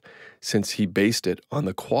success since He based it on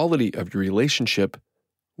the quality of your relationship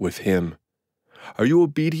with Him. Are you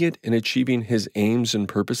obedient in achieving His aims and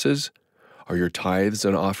purposes? Are your tithes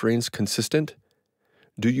and offerings consistent?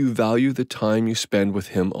 Do you value the time you spend with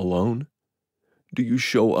Him alone? Do you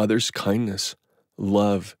show others kindness,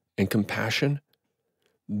 love, and compassion?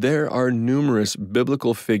 There are numerous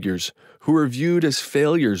biblical figures who are viewed as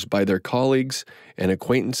failures by their colleagues and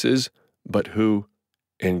acquaintances, but who,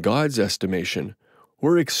 in God's estimation,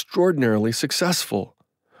 were extraordinarily successful.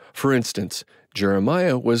 For instance,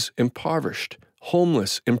 Jeremiah was impoverished,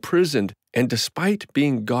 homeless, imprisoned, and despite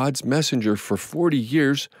being God's messenger for 40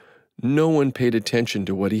 years, no one paid attention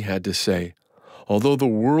to what he had to say. Although the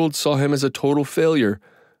world saw him as a total failure,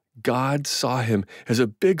 God saw him as a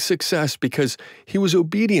big success because he was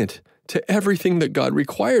obedient to everything that God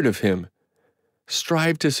required of him.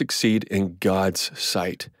 Strive to succeed in God's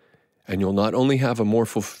sight, and you'll not only have a more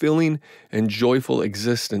fulfilling and joyful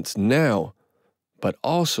existence now, but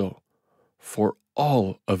also for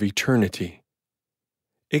all of eternity.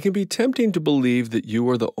 It can be tempting to believe that you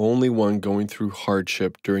are the only one going through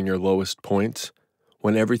hardship during your lowest points,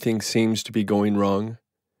 when everything seems to be going wrong.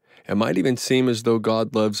 It might even seem as though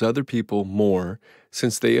God loves other people more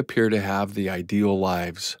since they appear to have the ideal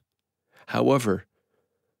lives. However,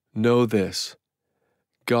 know this: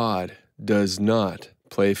 God does not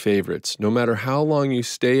play favorites. No matter how long you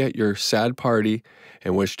stay at your sad party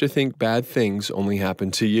and wish to think bad things only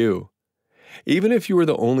happen to you. Even if you were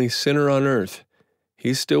the only sinner on earth,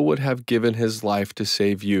 He still would have given His life to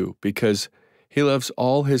save you because He loves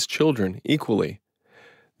all His children equally.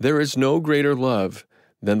 There is no greater love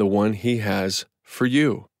than the one He has for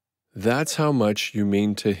you. That's how much you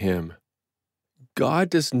mean to Him. God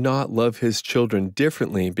does not love His children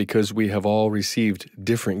differently because we have all received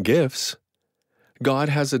different gifts. God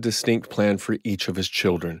has a distinct plan for each of His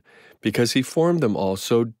children because He formed them all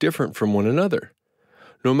so different from one another.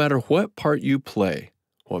 No matter what part you play,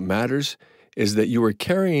 what matters is that you are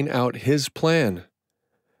carrying out His plan.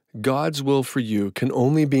 God's will for you can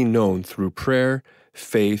only be known through prayer,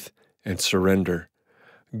 faith, and surrender.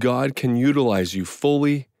 God can utilize you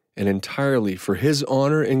fully and entirely for His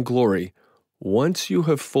honor and glory once you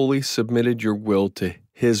have fully submitted your will to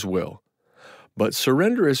His will. But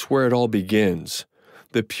surrender is where it all begins.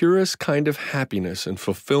 The purest kind of happiness and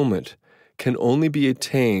fulfillment can only be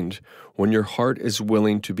attained when your heart is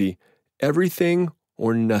willing to be everything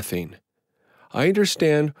or nothing. I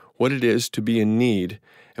understand what it is to be in need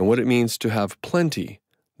and what it means to have plenty.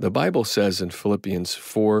 The Bible says in Philippians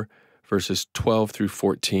 4, verses 12 through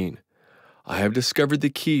 14, I have discovered the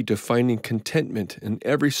key to finding contentment in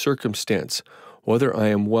every circumstance, whether I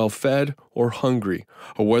am well-fed or hungry,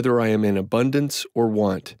 or whether I am in abundance or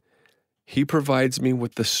want. He provides me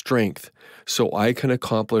with the strength so I can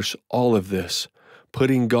accomplish all of this,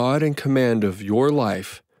 putting God in command of your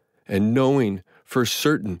life and knowing for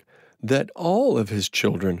certain that all of His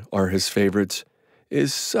children are His favorites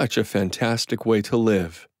is such a fantastic way to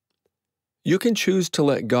live. You can choose to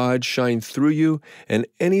let God shine through you in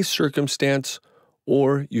any circumstance,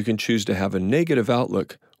 or you can choose to have a negative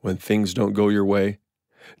outlook when things don't go your way.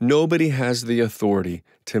 Nobody has the authority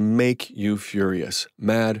to make you furious,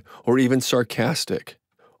 mad, or even sarcastic.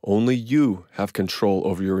 Only you have control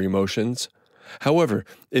over your emotions. However,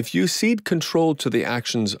 if you cede control to the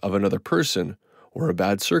actions of another person or a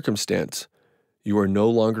bad circumstance, you are no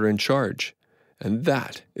longer in charge, and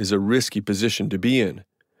that is a risky position to be in.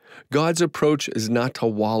 God's approach is not to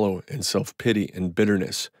wallow in self-pity and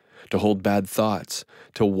bitterness, to hold bad thoughts,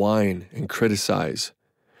 to whine and criticize.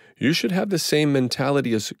 You should have the same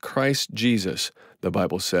mentality as Christ Jesus, the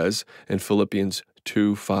Bible says in Philippians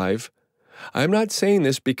 2:5. I am not saying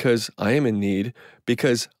this because I am in need,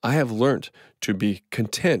 because I have learnt to be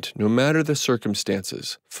content no matter the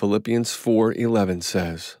circumstances. Philippians 4:11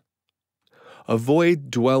 says.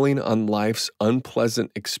 Avoid dwelling on life's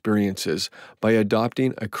unpleasant experiences by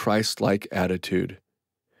adopting a Christ-like attitude.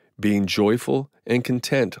 Being joyful and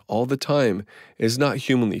content all the time is not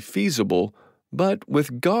humanly feasible, but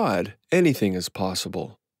with God, anything is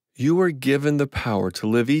possible. You are given the power to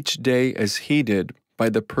live each day as He did by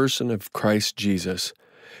the person of Christ Jesus.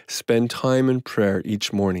 Spend time in prayer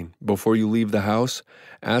each morning before you leave the house,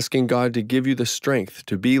 asking God to give you the strength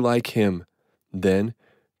to be like Him. Then,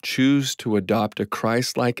 choose to adopt a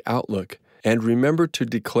Christ-like outlook and remember to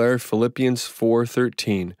declare Philippians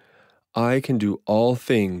 4:13, I can do all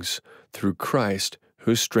things through Christ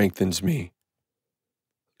who strengthens me.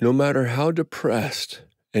 No matter how depressed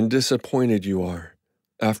and disappointed you are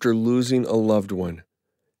after losing a loved one,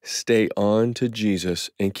 stay on to Jesus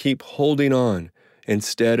and keep holding on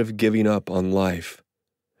instead of giving up on life.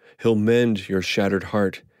 He'll mend your shattered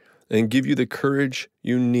heart and give you the courage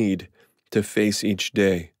you need to face each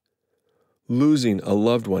day. Losing a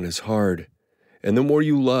loved one is hard, and the more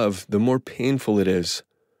you love, the more painful it is.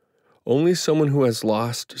 Only someone who has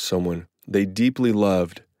lost someone they deeply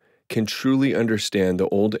loved can truly understand the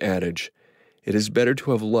old adage, it is better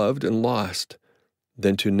to have loved and lost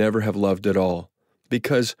than to never have loved at all.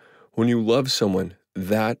 Because when you love someone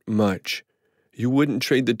that much, you wouldn't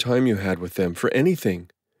trade the time you had with them for anything.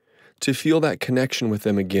 To feel that connection with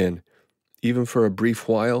them again, even for a brief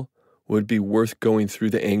while, would be worth going through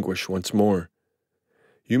the anguish once more.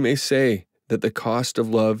 You may say that the cost of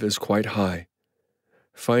love is quite high.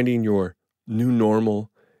 Finding your new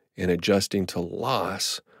normal and adjusting to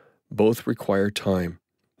loss both require time.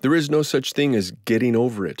 There is no such thing as getting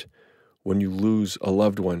over it. When you lose a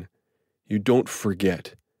loved one, you don't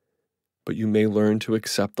forget, but you may learn to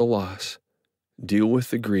accept the loss, deal with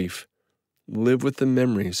the grief, live with the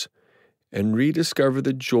memories, and rediscover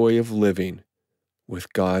the joy of living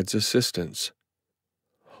with God's assistance.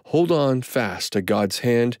 Hold on fast to God's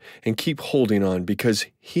hand and keep holding on because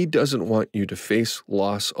He doesn't want you to face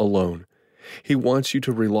loss alone. He wants you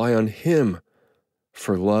to rely on Him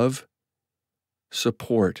for love,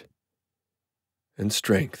 support, and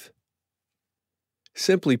strength.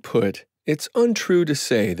 Simply put, It's untrue to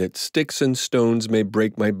say that sticks and stones may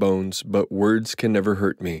break my bones, but words can never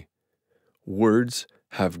hurt me. Words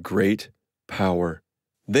have great power.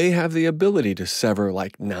 They have the ability to sever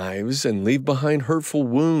like knives and leave behind hurtful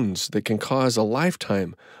wounds that can cause a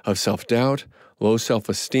lifetime of self-doubt, low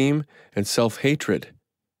self-esteem, and self-hatred.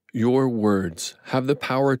 Your words have the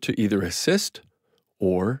power to either assist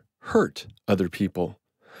or hurt other people.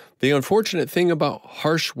 The unfortunate thing about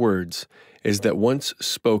harsh words is that once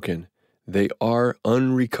spoken, they are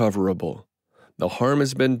unrecoverable. The harm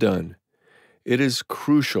has been done. It is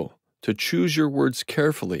crucial to choose your words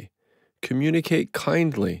carefully, communicate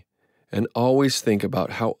kindly, and always think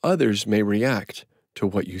about how others may react to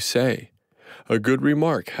what you say. A good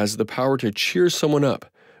remark has the power to cheer someone up,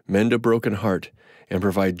 mend a broken heart, and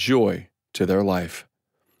provide joy to their life.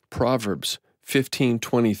 Proverbs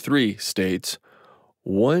 15:23 states,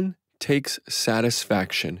 "One takes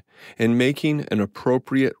satisfaction in making an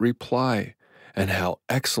appropriate reply, and how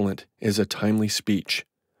excellent is a timely speech."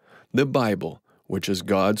 The Bible, which is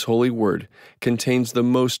God's holy word, contains the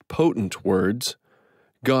most potent words.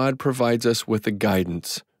 God provides us with the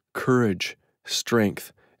guidance, courage,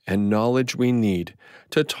 strength, and knowledge we need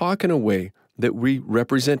to talk in a way that we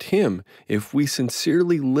represent Him if we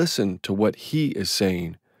sincerely listen to what He is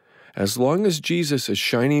saying. As long as Jesus is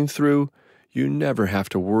shining through, you never have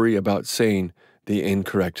to worry about saying the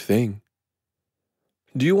incorrect thing.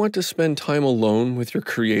 Do you want to spend time alone with your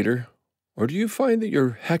Creator? Or do you find that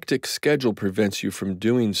your hectic schedule prevents you from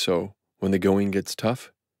doing so when the going gets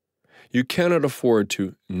tough? You cannot afford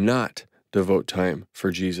to not devote time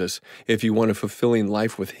for Jesus if you want a fulfilling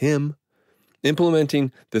life with Him.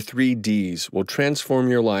 Implementing the 3 Ds will transform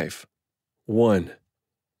your life. 1.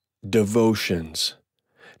 Devotions.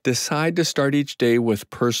 Decide to start each day with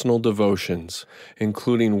personal devotions,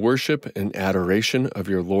 including worship and adoration of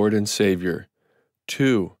your Lord and Savior.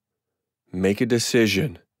 2. Make a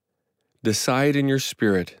decision. Decide in your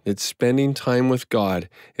spirit that spending time with God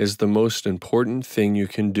is the most important thing you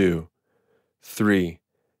can do. 3.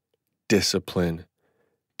 Discipline.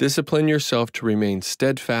 Discipline yourself to remain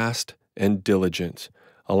steadfast and diligent,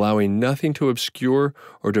 allowing nothing to obscure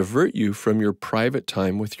or divert you from your private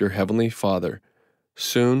time with your Heavenly Father.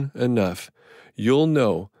 Soon enough, you'll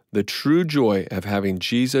know the true joy of having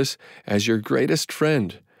Jesus as your greatest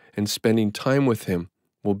friend, and spending time with Him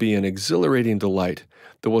will be an exhilarating delight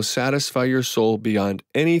that will satisfy your soul beyond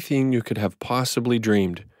anything you could have possibly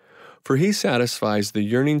dreamed. For He satisfies the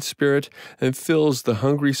yearning spirit and fills the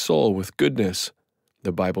hungry soul with goodness.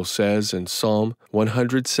 The Bible says in Psalm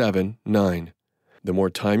 107:9, "The more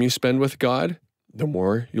time you spend with God, the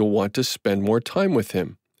more you'll want to spend more time with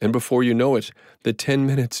Him. And before you know it, the 10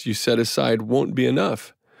 minutes you set aside won't be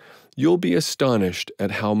enough. You'll be astonished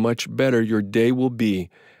at how much better your day will be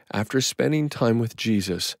after spending time with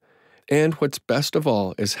Jesus. And what's best of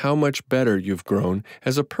all is how much better you've grown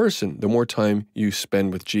as a person the more time you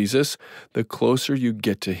spend with Jesus, the closer you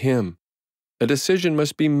get to Him. A decision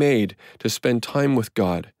must be made to spend time with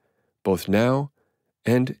God, both now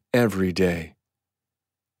and every day."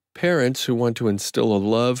 Parents who want to instill a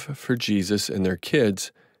love for Jesus in their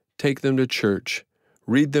kids take them to church,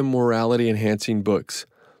 read them morality-enhancing books,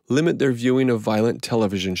 limit their viewing of violent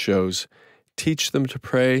television shows, teach them to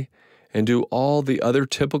pray, and do all the other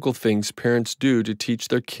typical things parents do to teach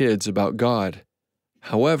their kids about God.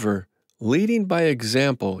 However, leading by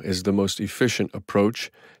example is the most efficient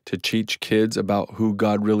approach to teach kids about who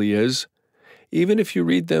God really is. Even if you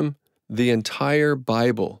read them the entire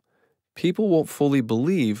Bible, people won't fully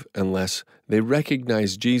believe unless they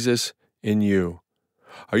recognize Jesus in you.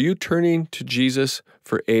 Are you turning to Jesus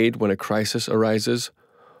for aid when a crisis arises,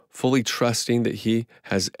 fully trusting that He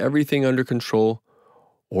has everything under control?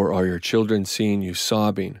 Or are your children seeing you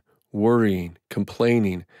sobbing, worrying,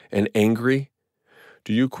 complaining, and angry?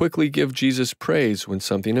 Do you quickly give Jesus praise when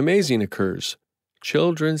something amazing occurs?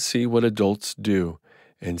 Children see what adults do,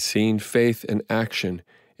 and seeing faith in action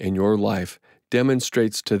in your life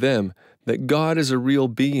demonstrates to them that God is a real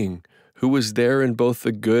being who is there in both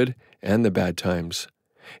the good and the bad times.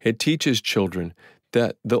 It teaches children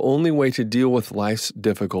that the only way to deal with life's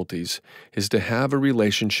difficulties is to have a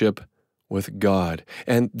relationship with God,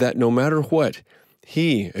 and that no matter what,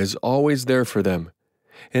 He is always there for them.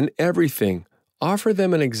 In everything, offer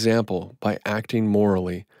them an example by acting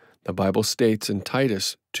morally. The Bible states in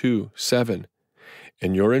Titus 2:7,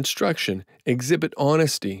 "In your instruction, exhibit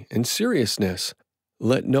honesty and seriousness.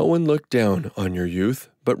 Let no one look down on your youth,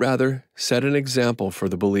 but rather set an example for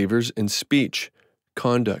the believers in speech,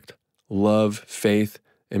 conduct, love, faith,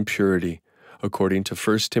 and purity," according to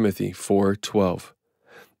 1 Timothy 4:12.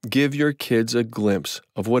 Give your kids a glimpse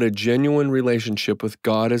of what a genuine relationship with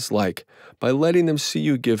God is like by letting them see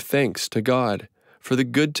you give thanks to God for the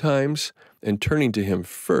good times and turning to Him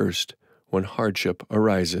first when hardship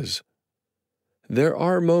arises. There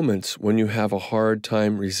are moments when you have a hard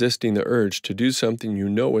time resisting the urge to do something you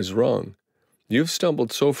know is wrong. You've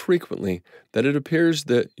stumbled so frequently that it appears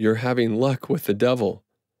that you're having luck with the devil.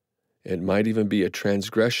 It might even be a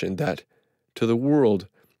transgression that, to the world,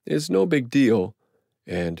 is no big deal,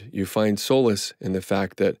 and you find solace in the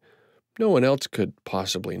fact that no one else could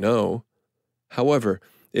possibly know. However,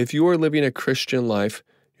 if you are living a Christian life,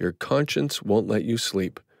 your conscience won't let you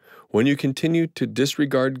sleep. When you continue to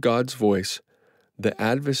disregard God's voice, the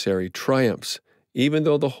adversary triumphs, even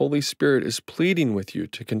though the Holy Spirit is pleading with you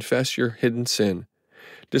to confess your hidden sin.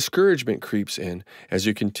 Discouragement creeps in as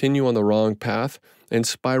you continue on the wrong path and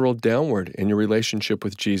spiral downward in your relationship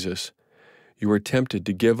with Jesus. You are tempted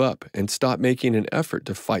to give up and stop making an effort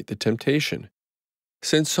to fight the temptation.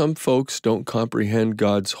 Since some folks don't comprehend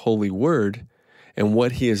God's holy word and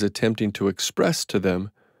what He is attempting to express to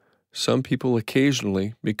them, some people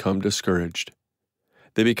occasionally become discouraged.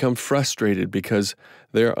 They become frustrated because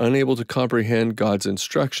they are unable to comprehend God's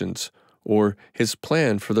instructions or His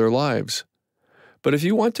plan for their lives. But if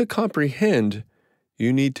you want to comprehend,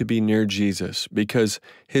 you need to be near Jesus because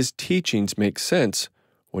His teachings make sense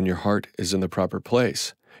when your heart is in the proper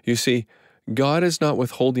place. You see, God is not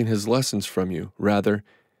withholding His lessons from you. Rather,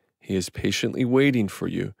 He is patiently waiting for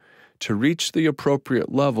you to reach the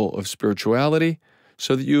appropriate level of spirituality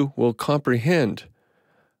so that you will comprehend.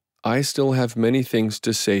 I still have many things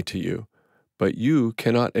to say to you, but you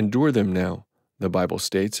cannot endure them now, the Bible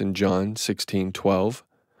states in John 16:12.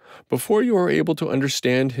 Before you are able to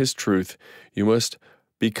understand His truth, you must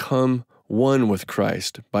become one with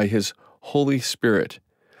Christ by His Holy Spirit.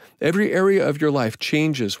 Every area of your life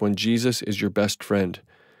changes when Jesus is your best friend.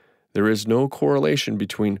 There is no correlation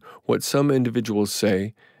between what some individuals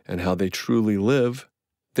say and how they truly live.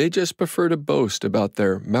 They just prefer to boast about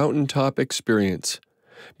their mountaintop experience.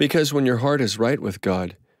 Because when your heart is right with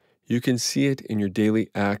God, you can see it in your daily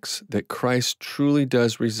acts that Christ truly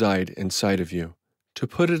does reside inside of you. To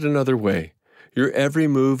put it another way, your every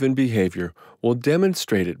move and behavior will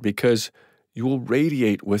demonstrate it because you will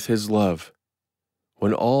radiate with His love.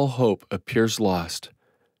 When all hope appears lost,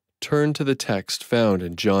 turn to the text found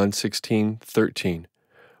in John 16:13,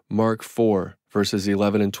 Mark 4, verses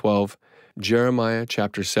 11 and 12, Jeremiah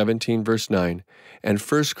chapter 17, verse 9, and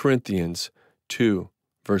 1 Corinthians 2,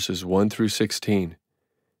 verses 1 through 16.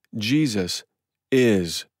 Jesus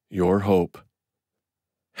is your hope.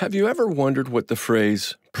 Have you ever wondered what the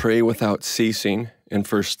phrase, pray without ceasing, in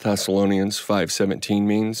 1 Thessalonians 5:17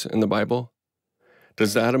 means in the Bible?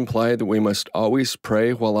 Does that imply that we must always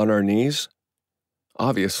pray while on our knees?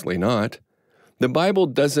 Obviously not. The Bible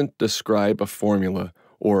doesn't describe a formula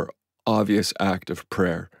or obvious act of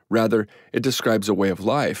prayer. Rather, it describes a way of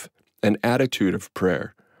life, an attitude of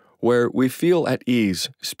prayer, where we feel at ease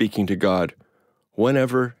speaking to God,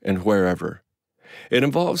 whenever and wherever. It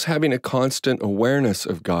involves having a constant awareness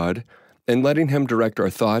of God and letting Him direct our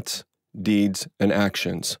thoughts, deeds, and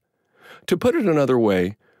actions. To put it another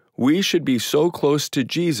way, we should be so close to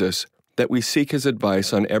Jesus that we seek His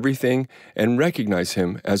advice on everything and recognize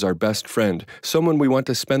Him as our best friend, someone we want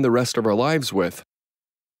to spend the rest of our lives with.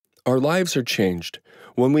 Our lives are changed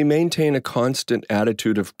when we maintain a constant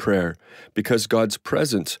attitude of prayer because God's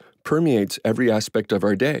presence permeates every aspect of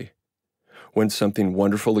our day. When something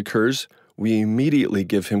wonderful occurs, we immediately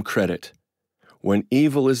give Him credit. When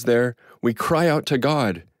evil is there, we cry out to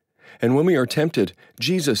God. And when we are tempted,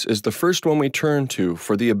 Jesus is the first one we turn to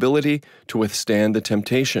for the ability to withstand the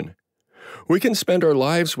temptation. We can spend our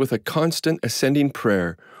lives with a constant ascending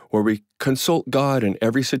prayer where we consult God in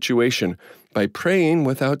every situation by praying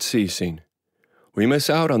without ceasing. We miss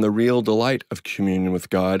out on the real delight of communion with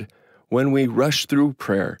God when we rush through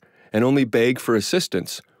prayer and only beg for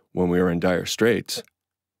assistance when we are in dire straits.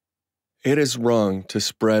 It is wrong to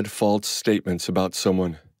spread false statements about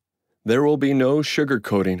someone. There will be no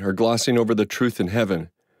sugarcoating or glossing over the truth in heaven.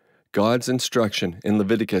 God's instruction in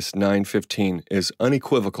Leviticus 9:15 is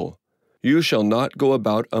unequivocal. You shall not go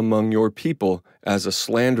about among your people as a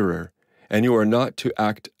slanderer, and you are not to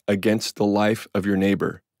act against the life of your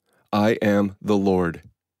neighbor. I am the Lord.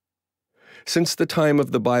 Since the time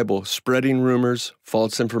of the Bible, spreading rumors,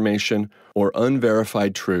 false information, or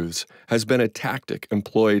unverified truths has been a tactic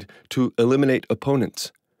employed to eliminate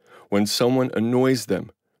opponents. When someone annoys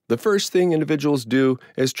them, the first thing individuals do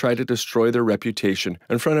is try to destroy their reputation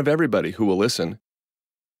in front of everybody who will listen.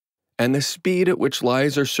 And the speed at which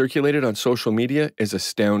lies are circulated on social media is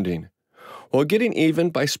astounding. While getting even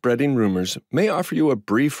by spreading rumors may offer you a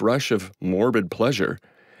brief rush of morbid pleasure,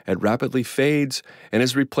 it rapidly fades and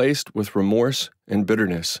is replaced with remorse and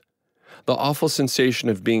bitterness. The awful sensation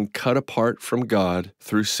of being cut apart from God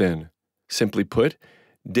through sin. Simply put,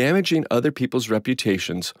 damaging other people's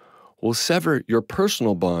reputations will sever your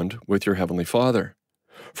personal bond with your Heavenly Father.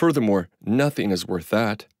 Furthermore, nothing is worth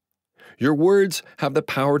that. Your words have the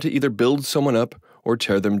power to either build someone up or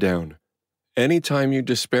tear them down. Anytime you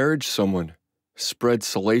disparage someone, spread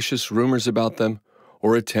salacious rumors about them,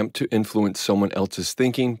 or attempt to influence someone else's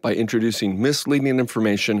thinking by introducing misleading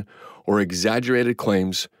information or exaggerated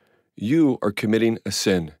claims, you are committing a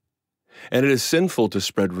sin. And it is sinful to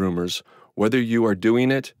spread rumors, whether you are doing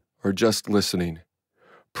it or just listening.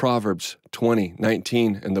 Proverbs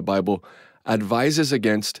 20:19 in the Bible advises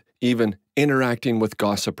against even interacting with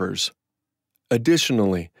gossipers.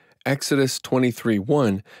 Additionally, Exodus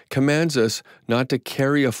 23:1 commands us not to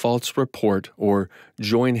carry a false report or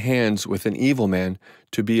join hands with an evil man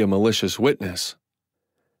to be a malicious witness.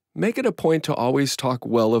 Make it a point to always talk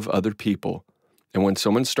well of other people, and when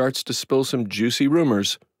someone starts to spill some juicy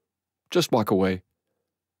rumors, just walk away.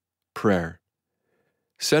 Prayer.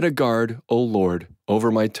 Set a guard, O Lord,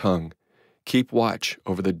 over my tongue. Keep watch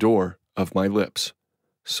over the door of my lips.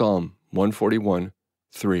 Psalm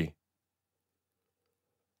 141:3.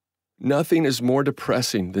 Nothing is more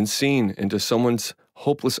depressing than seeing into someone's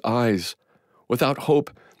hopeless eyes. Without hope,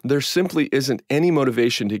 there simply isn't any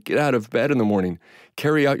motivation to get out of bed in the morning,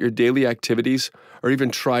 carry out your daily activities, or even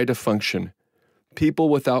try to function. People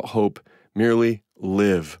without hope merely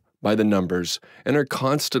live by the numbers and are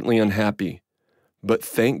constantly unhappy. But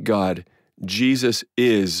thank God, Jesus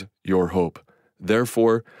is your hope.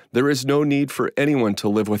 Therefore, there is no need for anyone to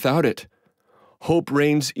live without it. Hope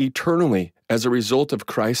reigns eternally as a result of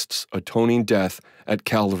Christ's atoning death at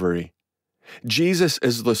Calvary. Jesus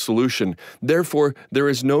is the solution. Therefore, there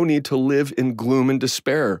is no need to live in gloom and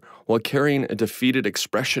despair while carrying a defeated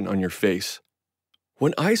expression on your face.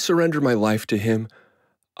 When I surrender my life to Him,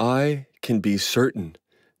 I can be certain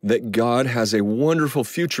that God has a wonderful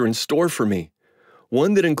future in store for me,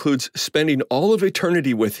 one that includes spending all of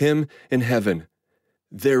eternity with Him in heaven.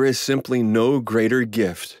 There is simply no greater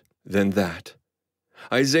gift than that.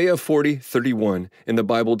 Isaiah 40:31 in the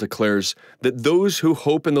Bible declares that those who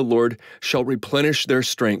hope in the Lord shall replenish their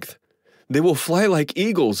strength. They will fly like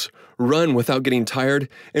eagles, run without getting tired,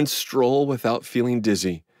 and stroll without feeling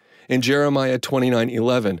dizzy. In Jeremiah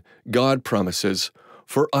 29:11, God promises,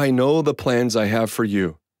 "For I know the plans I have for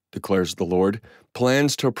you," declares the Lord,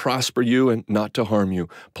 "plans to prosper you and not to harm you,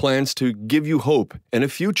 plans to give you hope and a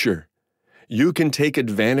future." You can take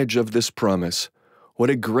advantage of this promise. What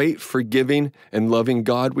a great, forgiving, and loving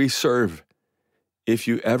God we serve. If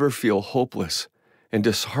you ever feel hopeless and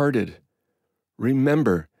disheartened,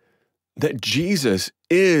 remember that Jesus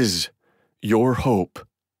is your hope.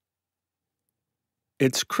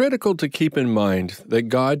 It's critical to keep in mind that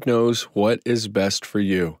God knows what is best for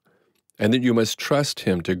you, and that you must trust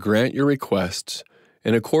Him to grant your requests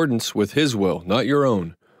in accordance with His will, not your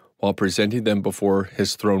own, while presenting them before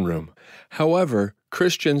His throne room. However,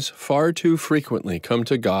 Christians far too frequently come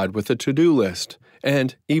to God with a to-do list,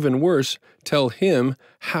 and, even worse, tell Him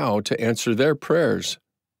how to answer their prayers.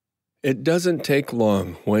 It doesn't take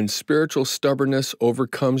long when spiritual stubbornness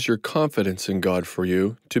overcomes your confidence in God for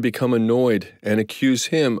you to become annoyed and accuse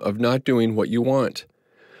Him of not doing what you want.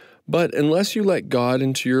 But unless you let God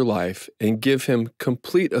into your life and give Him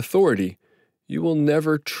complete authority, you will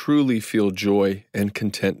never truly feel joy and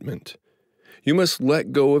contentment. You must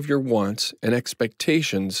let go of your wants and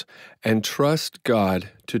expectations and trust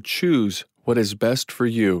God to choose what is best for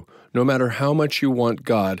you, no matter how much you want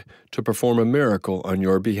God to perform a miracle on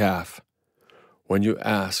your behalf. When you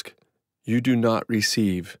ask, you do not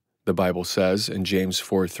receive, the Bible says in James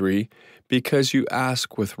 4:3, because you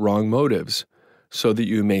ask with wrong motives, so that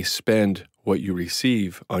you may spend what you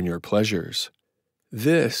receive on your pleasures.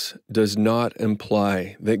 This does not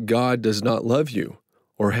imply that God does not love you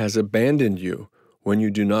or has abandoned you when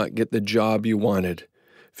you do not get the job you wanted,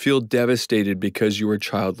 feel devastated because you are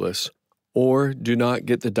childless, or do not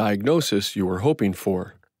get the diagnosis you were hoping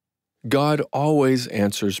for. God always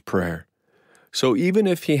answers prayer. So even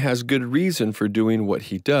if He has good reason for doing what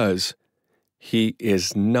He does, He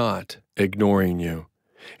is not ignoring you.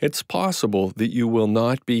 It's possible that you will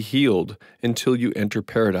not be healed until you enter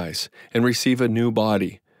paradise and receive a new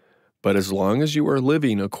body. But as long as you are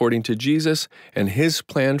living according to Jesus and His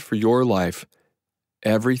plan for your life,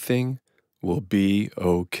 everything will be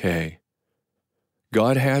okay.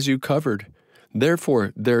 God has you covered.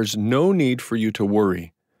 Therefore, there's no need for you to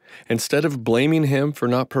worry. Instead of blaming Him for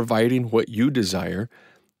not providing what you desire,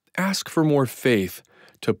 Ask for more faith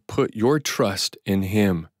to put your trust in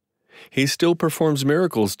Him. He still performs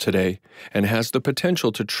miracles today and has the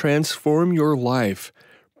potential to transform your life,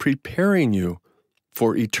 preparing you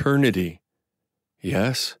for eternity.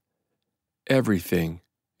 Yes, everything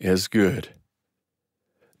is good.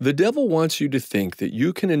 The devil wants you to think that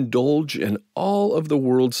you can indulge in all of the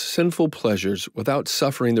world's sinful pleasures without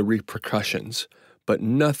suffering the repercussions, but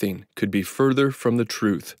nothing could be further from the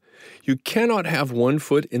truth. You cannot have one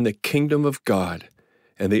foot in the kingdom of God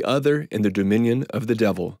and the other in the dominion of the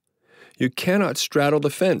devil. You cannot straddle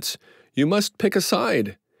the fence. You must pick a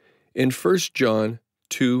side. In 1 John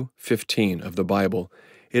 2:15 of the Bible,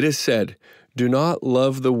 it is said, "Do not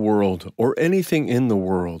love the world or anything in the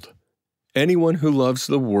world. Anyone who loves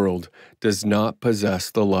the world does not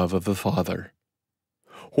possess the love of the Father."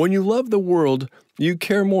 When you love the world, you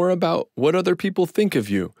care more about what other people think of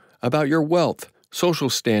you, about your wealth, social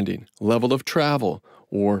standing, level of travel,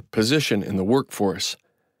 or position in the workforce.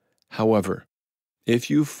 However, if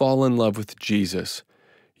you fall in love with Jesus,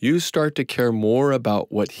 you start to care more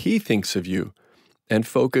about what He thinks of you and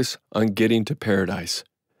focus on getting to paradise.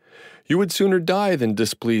 You would sooner die than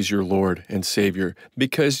displease your Lord and Savior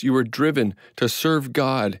because you are driven to serve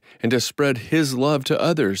God and to spread His love to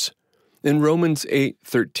others. In Romans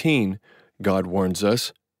 8:13, God warns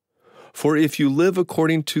us, "For if you live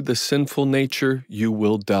according to the sinful nature, you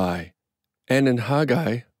will die." And in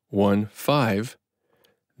Haggai 1:5,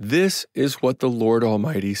 "This is what the Lord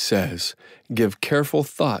Almighty says, give careful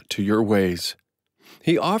thought to your ways."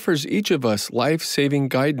 He offers each of us life-saving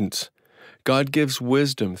guidance. God gives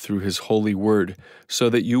wisdom through His holy word so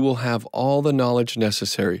that you will have all the knowledge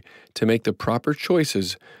necessary to make the proper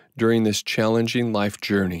choices during this challenging life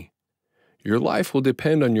journey. Your life will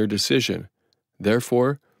depend on your decision.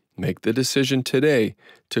 Therefore, make the decision today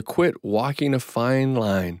to quit walking a fine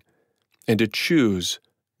line and to choose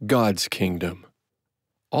God's kingdom.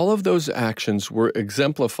 All of those actions were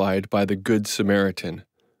exemplified by the Good Samaritan,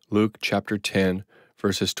 Luke chapter 10,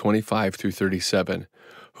 verses 25 through 37,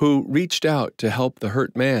 who reached out to help the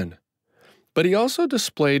hurt man. But he also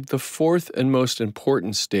displayed the fourth and most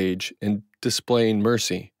important stage in displaying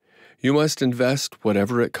mercy. You must invest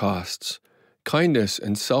whatever it costs. Kindness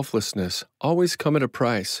and selflessness always come at a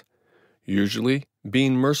price. Usually,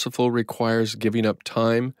 being merciful requires giving up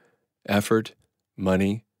time, effort,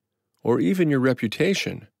 money, or even your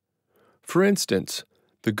reputation. For instance,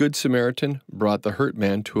 the Good Samaritan brought the hurt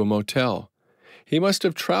man to a motel. He must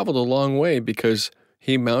have traveled a long way because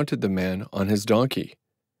he mounted the man on his donkey.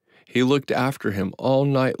 He looked after him all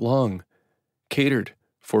night long, catered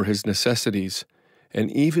for his necessities,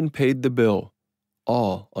 and even paid the bill,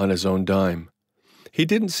 all on his own dime. He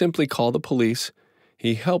didn't simply call the police.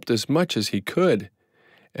 He helped as much as he could.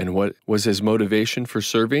 And what was his motivation for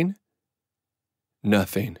serving?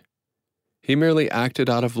 Nothing. He merely acted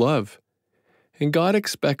out of love. And God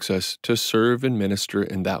expects us to serve and minister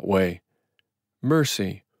in that way.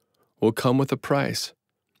 Mercy will come with a price.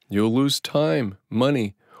 You'll lose time,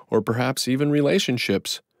 money, or perhaps even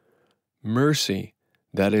relationships. Mercy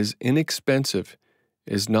that is inexpensive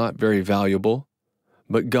is not very valuable,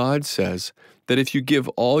 but God says that if you give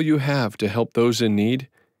all you have to help those in need,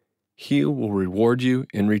 He will reward you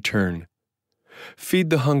in return. Feed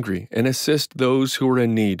the hungry and assist those who are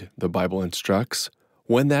in need, the Bible instructs.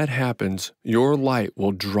 When that happens, your light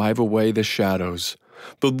will drive away the shadows.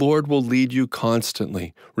 The Lord will lead you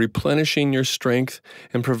constantly, replenishing your strength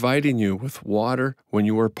and providing you with water when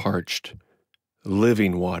you are parched.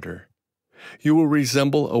 Living water. You will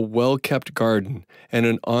resemble a well-kept garden and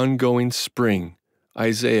an ongoing spring.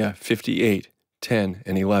 Isaiah 58:10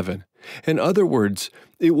 and 11. In other words,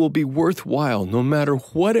 it will be worthwhile no matter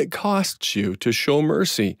what it costs you to show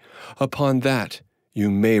mercy. Upon that you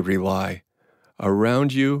may rely.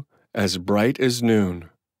 Around you as bright as noon.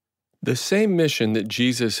 The same mission that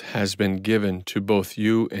Jesus has been given to both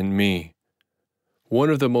you and me. One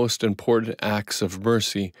of the most important acts of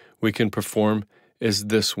mercy we can perform is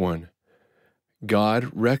this one. God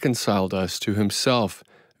reconciled us to Himself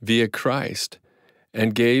via Christ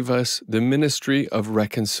and gave us the ministry of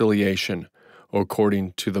reconciliation,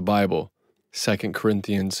 according to the Bible, 2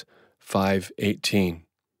 Corinthians 5:18.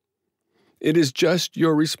 It is just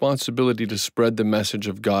your responsibility to spread the message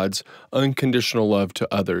of God's unconditional love to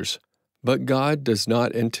others. But God does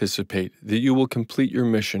not anticipate that you will complete your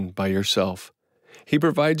mission by yourself. He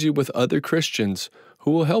provides you with other Christians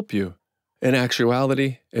who will help you. In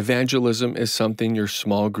actuality, evangelism is something your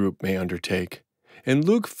small group may undertake. In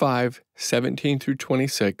Luke 5:17 through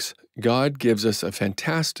 26, God gives us a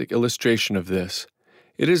fantastic illustration of this.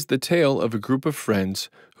 It is the tale of a group of friends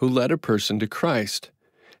who led a person to Christ.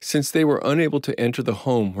 Since they were unable to enter the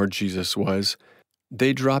home where Jesus was,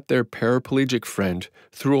 they dropped their paraplegic friend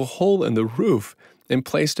through a hole in the roof and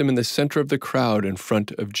placed him in the center of the crowd in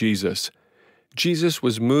front of Jesus. Jesus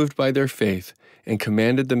was moved by their faith and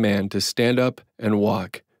commanded the man to stand up and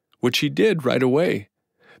walk, which he did right away.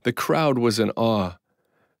 The crowd was in awe.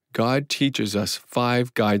 God teaches us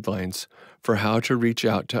 5 guidelines for how to reach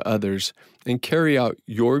out to others and carry out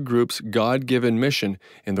your group's God-given mission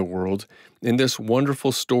in the world in this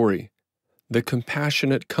wonderful story, the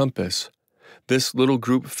compassionate compass. This little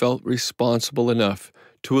group felt responsible enough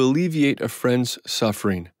to alleviate a friend's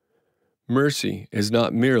suffering. Mercy is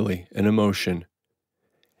not merely an emotion.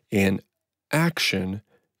 In action,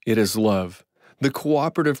 it is love, the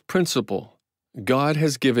cooperative principle. God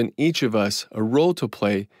has given each of us a role to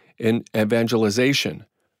play in evangelization.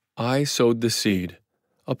 I sowed the seed.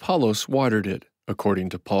 Apollos watered it, according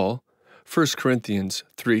to Paul. 1 Corinthians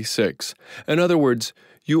 3:6. In other words,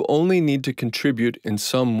 you only need to contribute in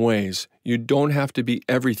some ways. You don't have to be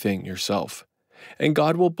everything yourself. And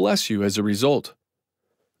God will bless you as a result.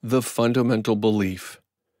 The fundamental belief.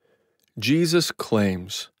 Jesus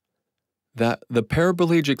claims that the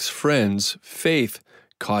paraplegic's friend's faith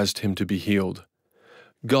caused him to be healed.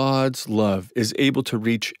 God's love is able to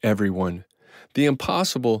reach everyone. The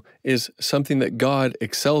impossible is something that God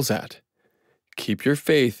excels at. Keep your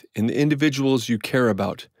faith in the individuals you care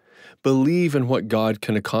about. Believe in what God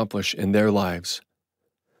can accomplish in their lives.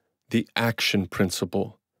 The action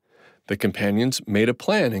principle. The companions made a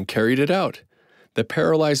plan and carried it out. The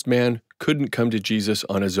paralyzed man couldn't come to Jesus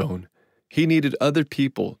on his own. He needed other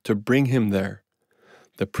people to bring him there.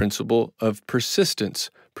 The principle of persistence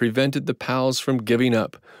prevented the pals from giving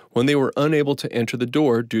up when they were unable to enter the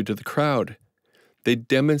door due to the crowd. They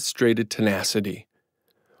demonstrated tenacity.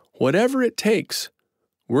 Whatever it takes,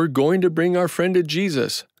 we're going to bring our friend to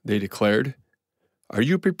Jesus, they declared. Are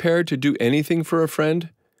you prepared to do anything for a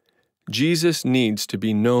friend? Jesus needs to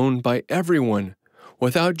be known by everyone.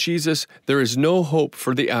 Without Jesus, there is no hope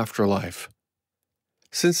for the afterlife.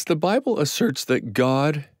 Since the Bible asserts that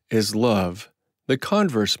God is love, the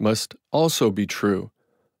converse must also be true.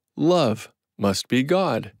 Love must be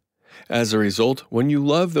God. As a result, when you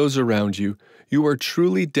love those around you, you are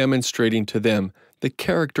truly demonstrating to them the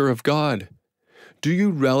character of God. Do you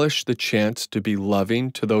relish the chance to be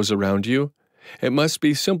loving to those around you? It must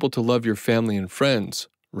be simple to love your family and friends,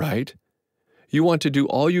 right? You want to do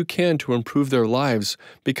all you can to improve their lives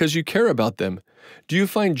because you care about them. Do you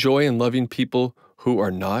find joy in loving people who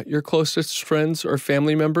are not your closest friends or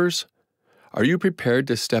family members? Are you prepared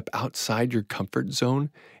to step outside your comfort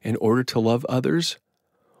zone in order to love others?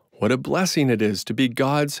 What a blessing it is to be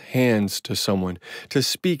God's hands to someone, to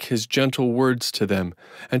speak His gentle words to them,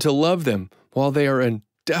 and to love them while they are in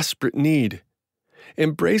desperate need.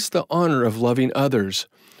 Embrace the honor of loving others.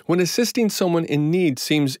 When assisting someone in need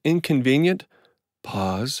seems inconvenient,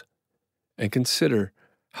 pause and consider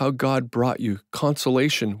how God brought you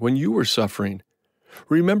consolation when you were suffering.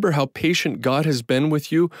 Remember how patient God has been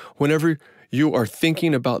with you whenever you are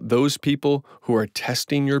thinking about those people who are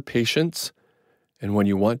testing your patience. And when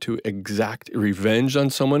you want to exact revenge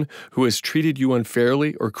on someone who has treated you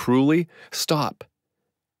unfairly or cruelly, stop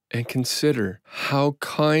and consider how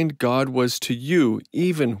kind God was to you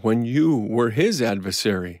even when you were His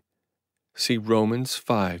adversary. See Romans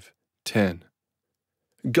 5:10.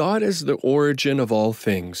 God is the origin of all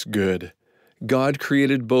things good. God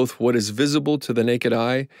created both what is visible to the naked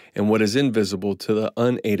eye and what is invisible to the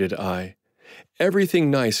unaided eye.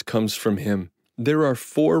 Everything nice comes from Him. There are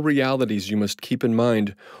 4 realities you must keep in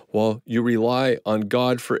mind while you rely on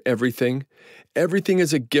God for everything. Everything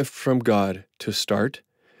is a gift from God to start.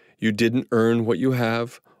 You didn't earn what you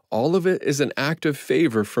have. All of it is an act of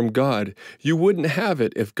favor from God. You wouldn't have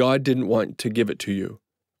it if God didn't want to give it to you.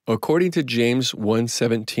 According to James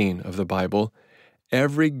 1:17 of the Bible,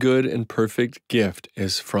 every good and perfect gift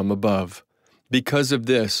is from above. Because of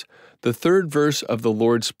this, the 3rd verse of the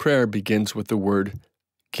Lord's Prayer begins with the word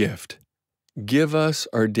gift. Give us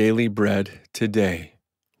our daily bread today.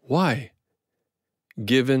 Why?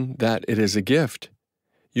 Given that it is a gift,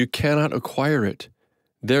 you cannot acquire it.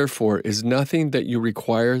 Therefore, is nothing that you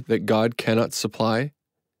require that God cannot supply?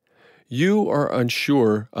 You are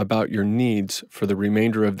unsure about your needs for the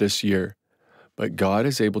remainder of this year, but God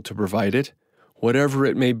is able to provide it, whatever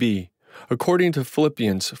it may be. According to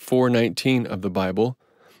Philippians 4:19 of the Bible,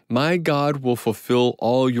 my God will fulfill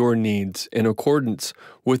all your needs in accordance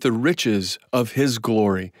with the riches of His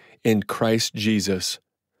glory in Christ Jesus.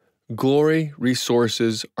 Glory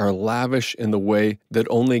resources are lavish in the way that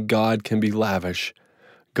only God can be lavish.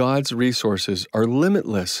 God's resources are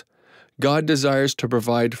limitless. God desires to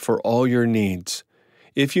provide for all your needs.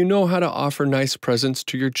 If you know how to offer nice presents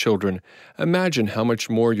to your children, imagine how much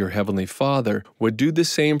more your Heavenly Father would do the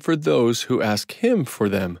same for those who ask Him for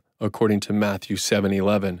them, according to Matthew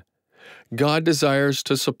 7:11. God desires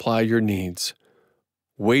to supply your needs.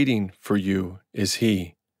 Waiting for you is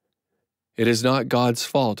He. It is not God's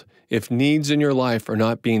fault if needs in your life are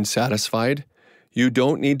not being satisfied. You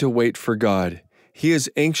don't need to wait for God. He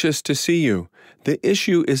is anxious to see you. The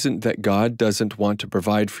issue isn't that God doesn't want to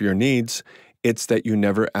provide for your needs, it's that you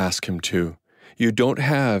never ask Him to. You don't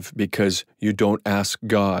have because you don't ask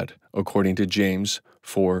God, according to James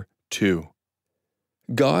 4:2.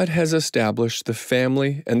 God has established the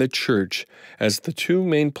family and the church as the two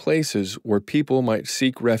main places where people might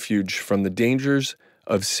seek refuge from the dangers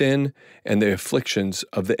of sin and the afflictions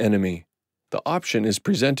of the enemy. The option is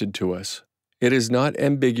presented to us. It is not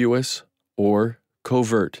ambiguous or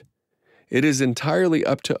covert. It is entirely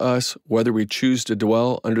up to us whether we choose to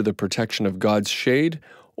dwell under the protection of God's shade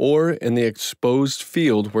or in the exposed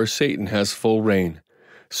field where Satan has full reign.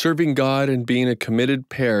 Serving God and being a committed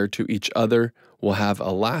pair to each other will have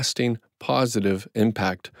a lasting, positive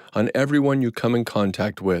impact on everyone you come in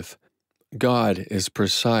contact with. God is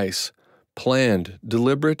precise, planned,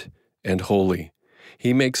 deliberate, and holy.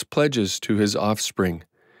 He makes pledges to His offspring.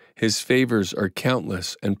 His favors are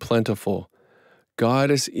countless and plentiful.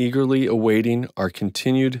 God is eagerly awaiting our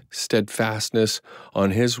continued steadfastness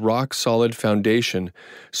on His rock-solid foundation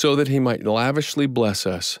so that He might lavishly bless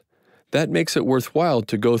us. That makes it worthwhile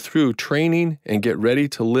to go through training and get ready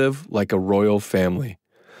to live like a royal family.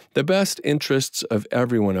 The best interests of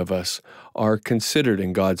every one of us are considered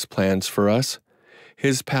in God's plans for us.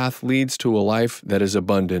 His path leads to a life that is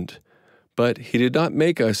abundant. But He did not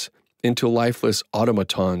make us into lifeless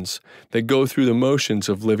automatons that go through the motions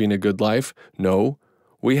of living a good life. No,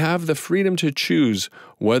 we have the freedom to choose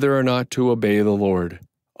whether or not to obey the Lord.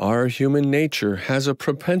 Our human nature has a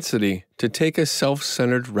propensity to take a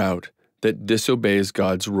self-centered route that disobeys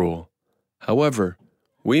God's rule. However,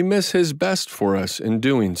 we miss His best for us in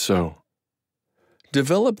doing so.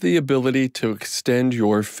 Develop the ability to extend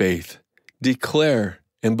your faith. Declare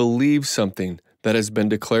and believe something that has been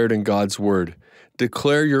declared in God's Word.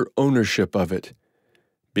 Declare your ownership of it.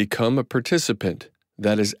 Become a participant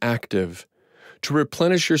that is active. To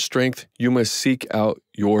replenish your strength, you must seek out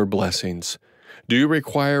your blessings. Do you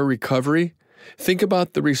require recovery? Think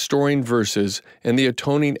about the restoring verses and the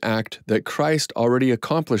atoning act that Christ already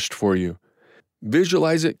accomplished for you.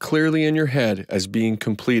 Visualize it clearly in your head as being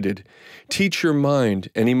completed. Teach your mind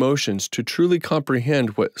and emotions to truly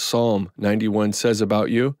comprehend what Psalm 91 says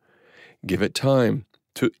about you. Give it time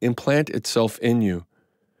to implant itself in you.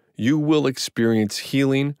 You will experience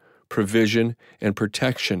healing, provision, and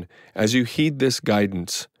protection as you heed this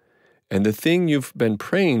guidance. And the thing you've been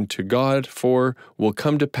praying to God for will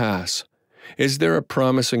come to pass. Is there a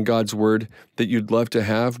promise in God's Word that you'd love to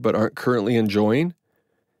have but aren't currently enjoying?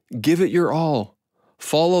 Give it your all.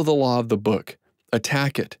 Follow the law of the book.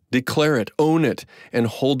 Attack it, declare it, own it, and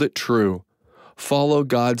hold it true. Follow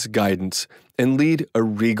God's guidance and lead a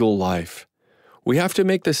regal life. We have to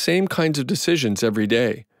make the same kinds of decisions every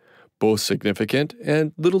day. Both significant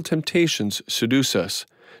and little temptations seduce us,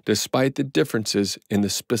 despite the differences in the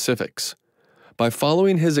specifics. By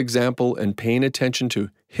following His example and paying attention to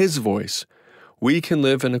His voice, we can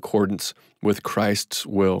live in accordance with Christ's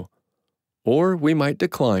will. Or we might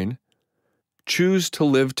decline. Choose to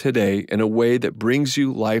live today in a way that brings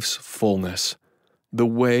you life's fullness, the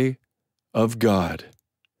way of God.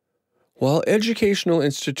 While educational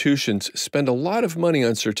institutions spend a lot of money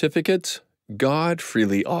on certificates, God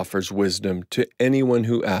freely offers wisdom to anyone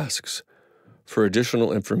who asks. For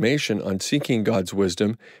additional information on seeking God's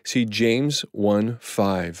wisdom, see James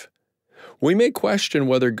 1:5. We may question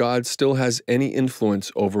whether God still has any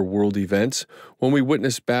influence over world events when we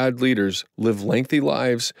witness bad leaders live lengthy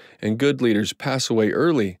lives and good leaders pass away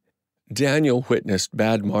early. Daniel witnessed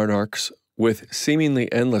bad monarchs with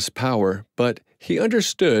seemingly endless power, but he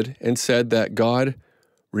understood and said that God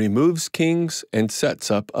removes kings and sets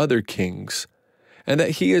up other kings, and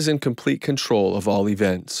that He is in complete control of all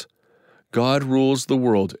events. God rules the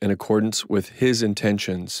world in accordance with His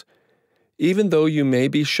intentions. Even though you may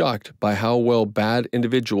be shocked by how well bad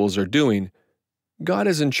individuals are doing, God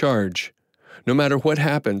is in charge. No matter what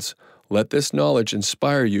happens, let this knowledge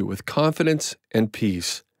inspire you with confidence and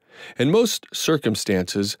peace. In most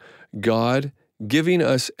circumstances, God giving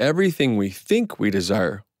us everything we think we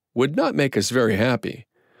desire would not make us very happy.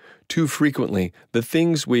 Too frequently, the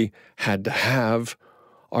things we had to have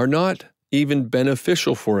are not even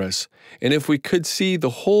beneficial for us, and if we could see the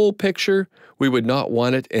whole picture, we would not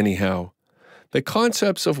want it anyhow. The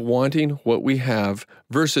concepts of wanting what we have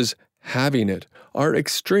versus having it are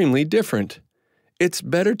extremely different. It's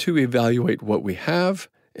better to evaluate what we have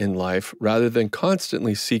in life rather than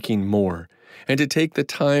constantly seeking more, and to take the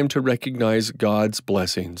time to recognize God's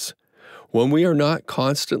blessings. When we are not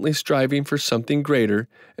constantly striving for something greater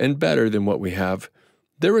and better than what we have,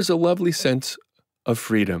 there is a lovely sense of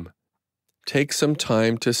freedom. Take some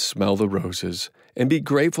time to smell the roses and be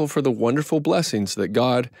grateful for the wonderful blessings that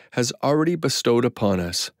God has already bestowed upon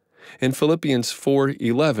us. In Philippians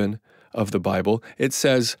 4:11 of the Bible, it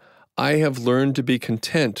says, "I have learned to be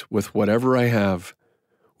content with whatever I have."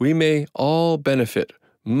 We may all benefit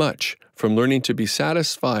much from learning to be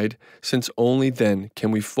satisfied, since only then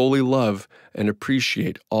can we fully love and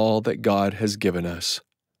appreciate all that God has given us.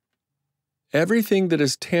 Everything that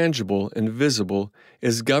is tangible and visible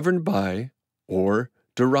is governed by, or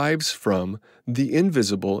derives from, the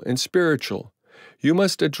invisible and spiritual. You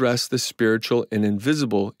must address the spiritual and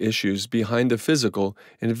invisible issues behind the physical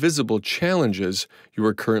and visible challenges you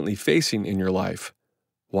are currently facing in your life.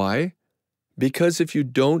 Why? Because if you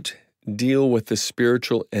don't deal with the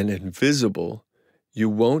spiritual and invisible, you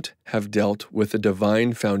won't have dealt with the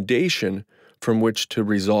divine foundation from which to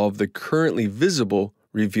resolve the currently visible,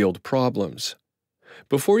 revealed problems.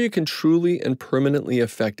 Before you can truly and permanently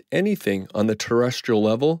affect anything on the terrestrial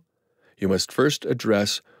level, you must first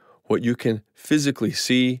address what you can physically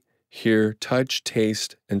see, hear, touch,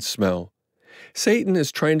 taste, and smell. Satan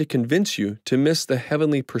is trying to convince you to miss the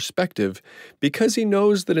heavenly perspective because he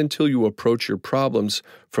knows that until you approach your problems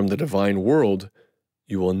from the divine world,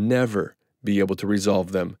 you will never be able to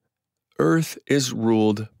resolve them. Earth is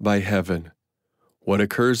ruled by heaven. What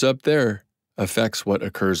occurs up there affects what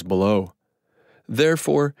occurs below.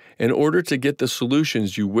 Therefore, in order to get the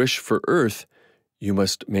solutions you wish for earth, you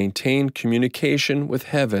must maintain communication with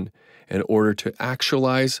heaven in order to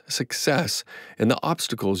actualize success in the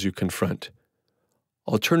obstacles you confront.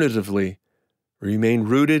 Alternatively, remain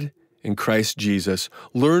rooted in Christ Jesus.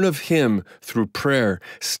 Learn of Him through prayer.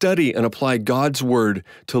 Study and apply God's Word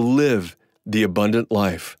to live the abundant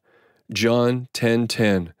life. John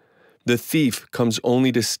 10:10. The thief comes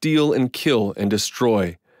only to steal and kill and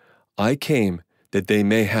destroy. I came that they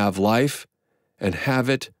may have life and have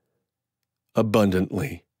it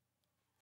abundantly.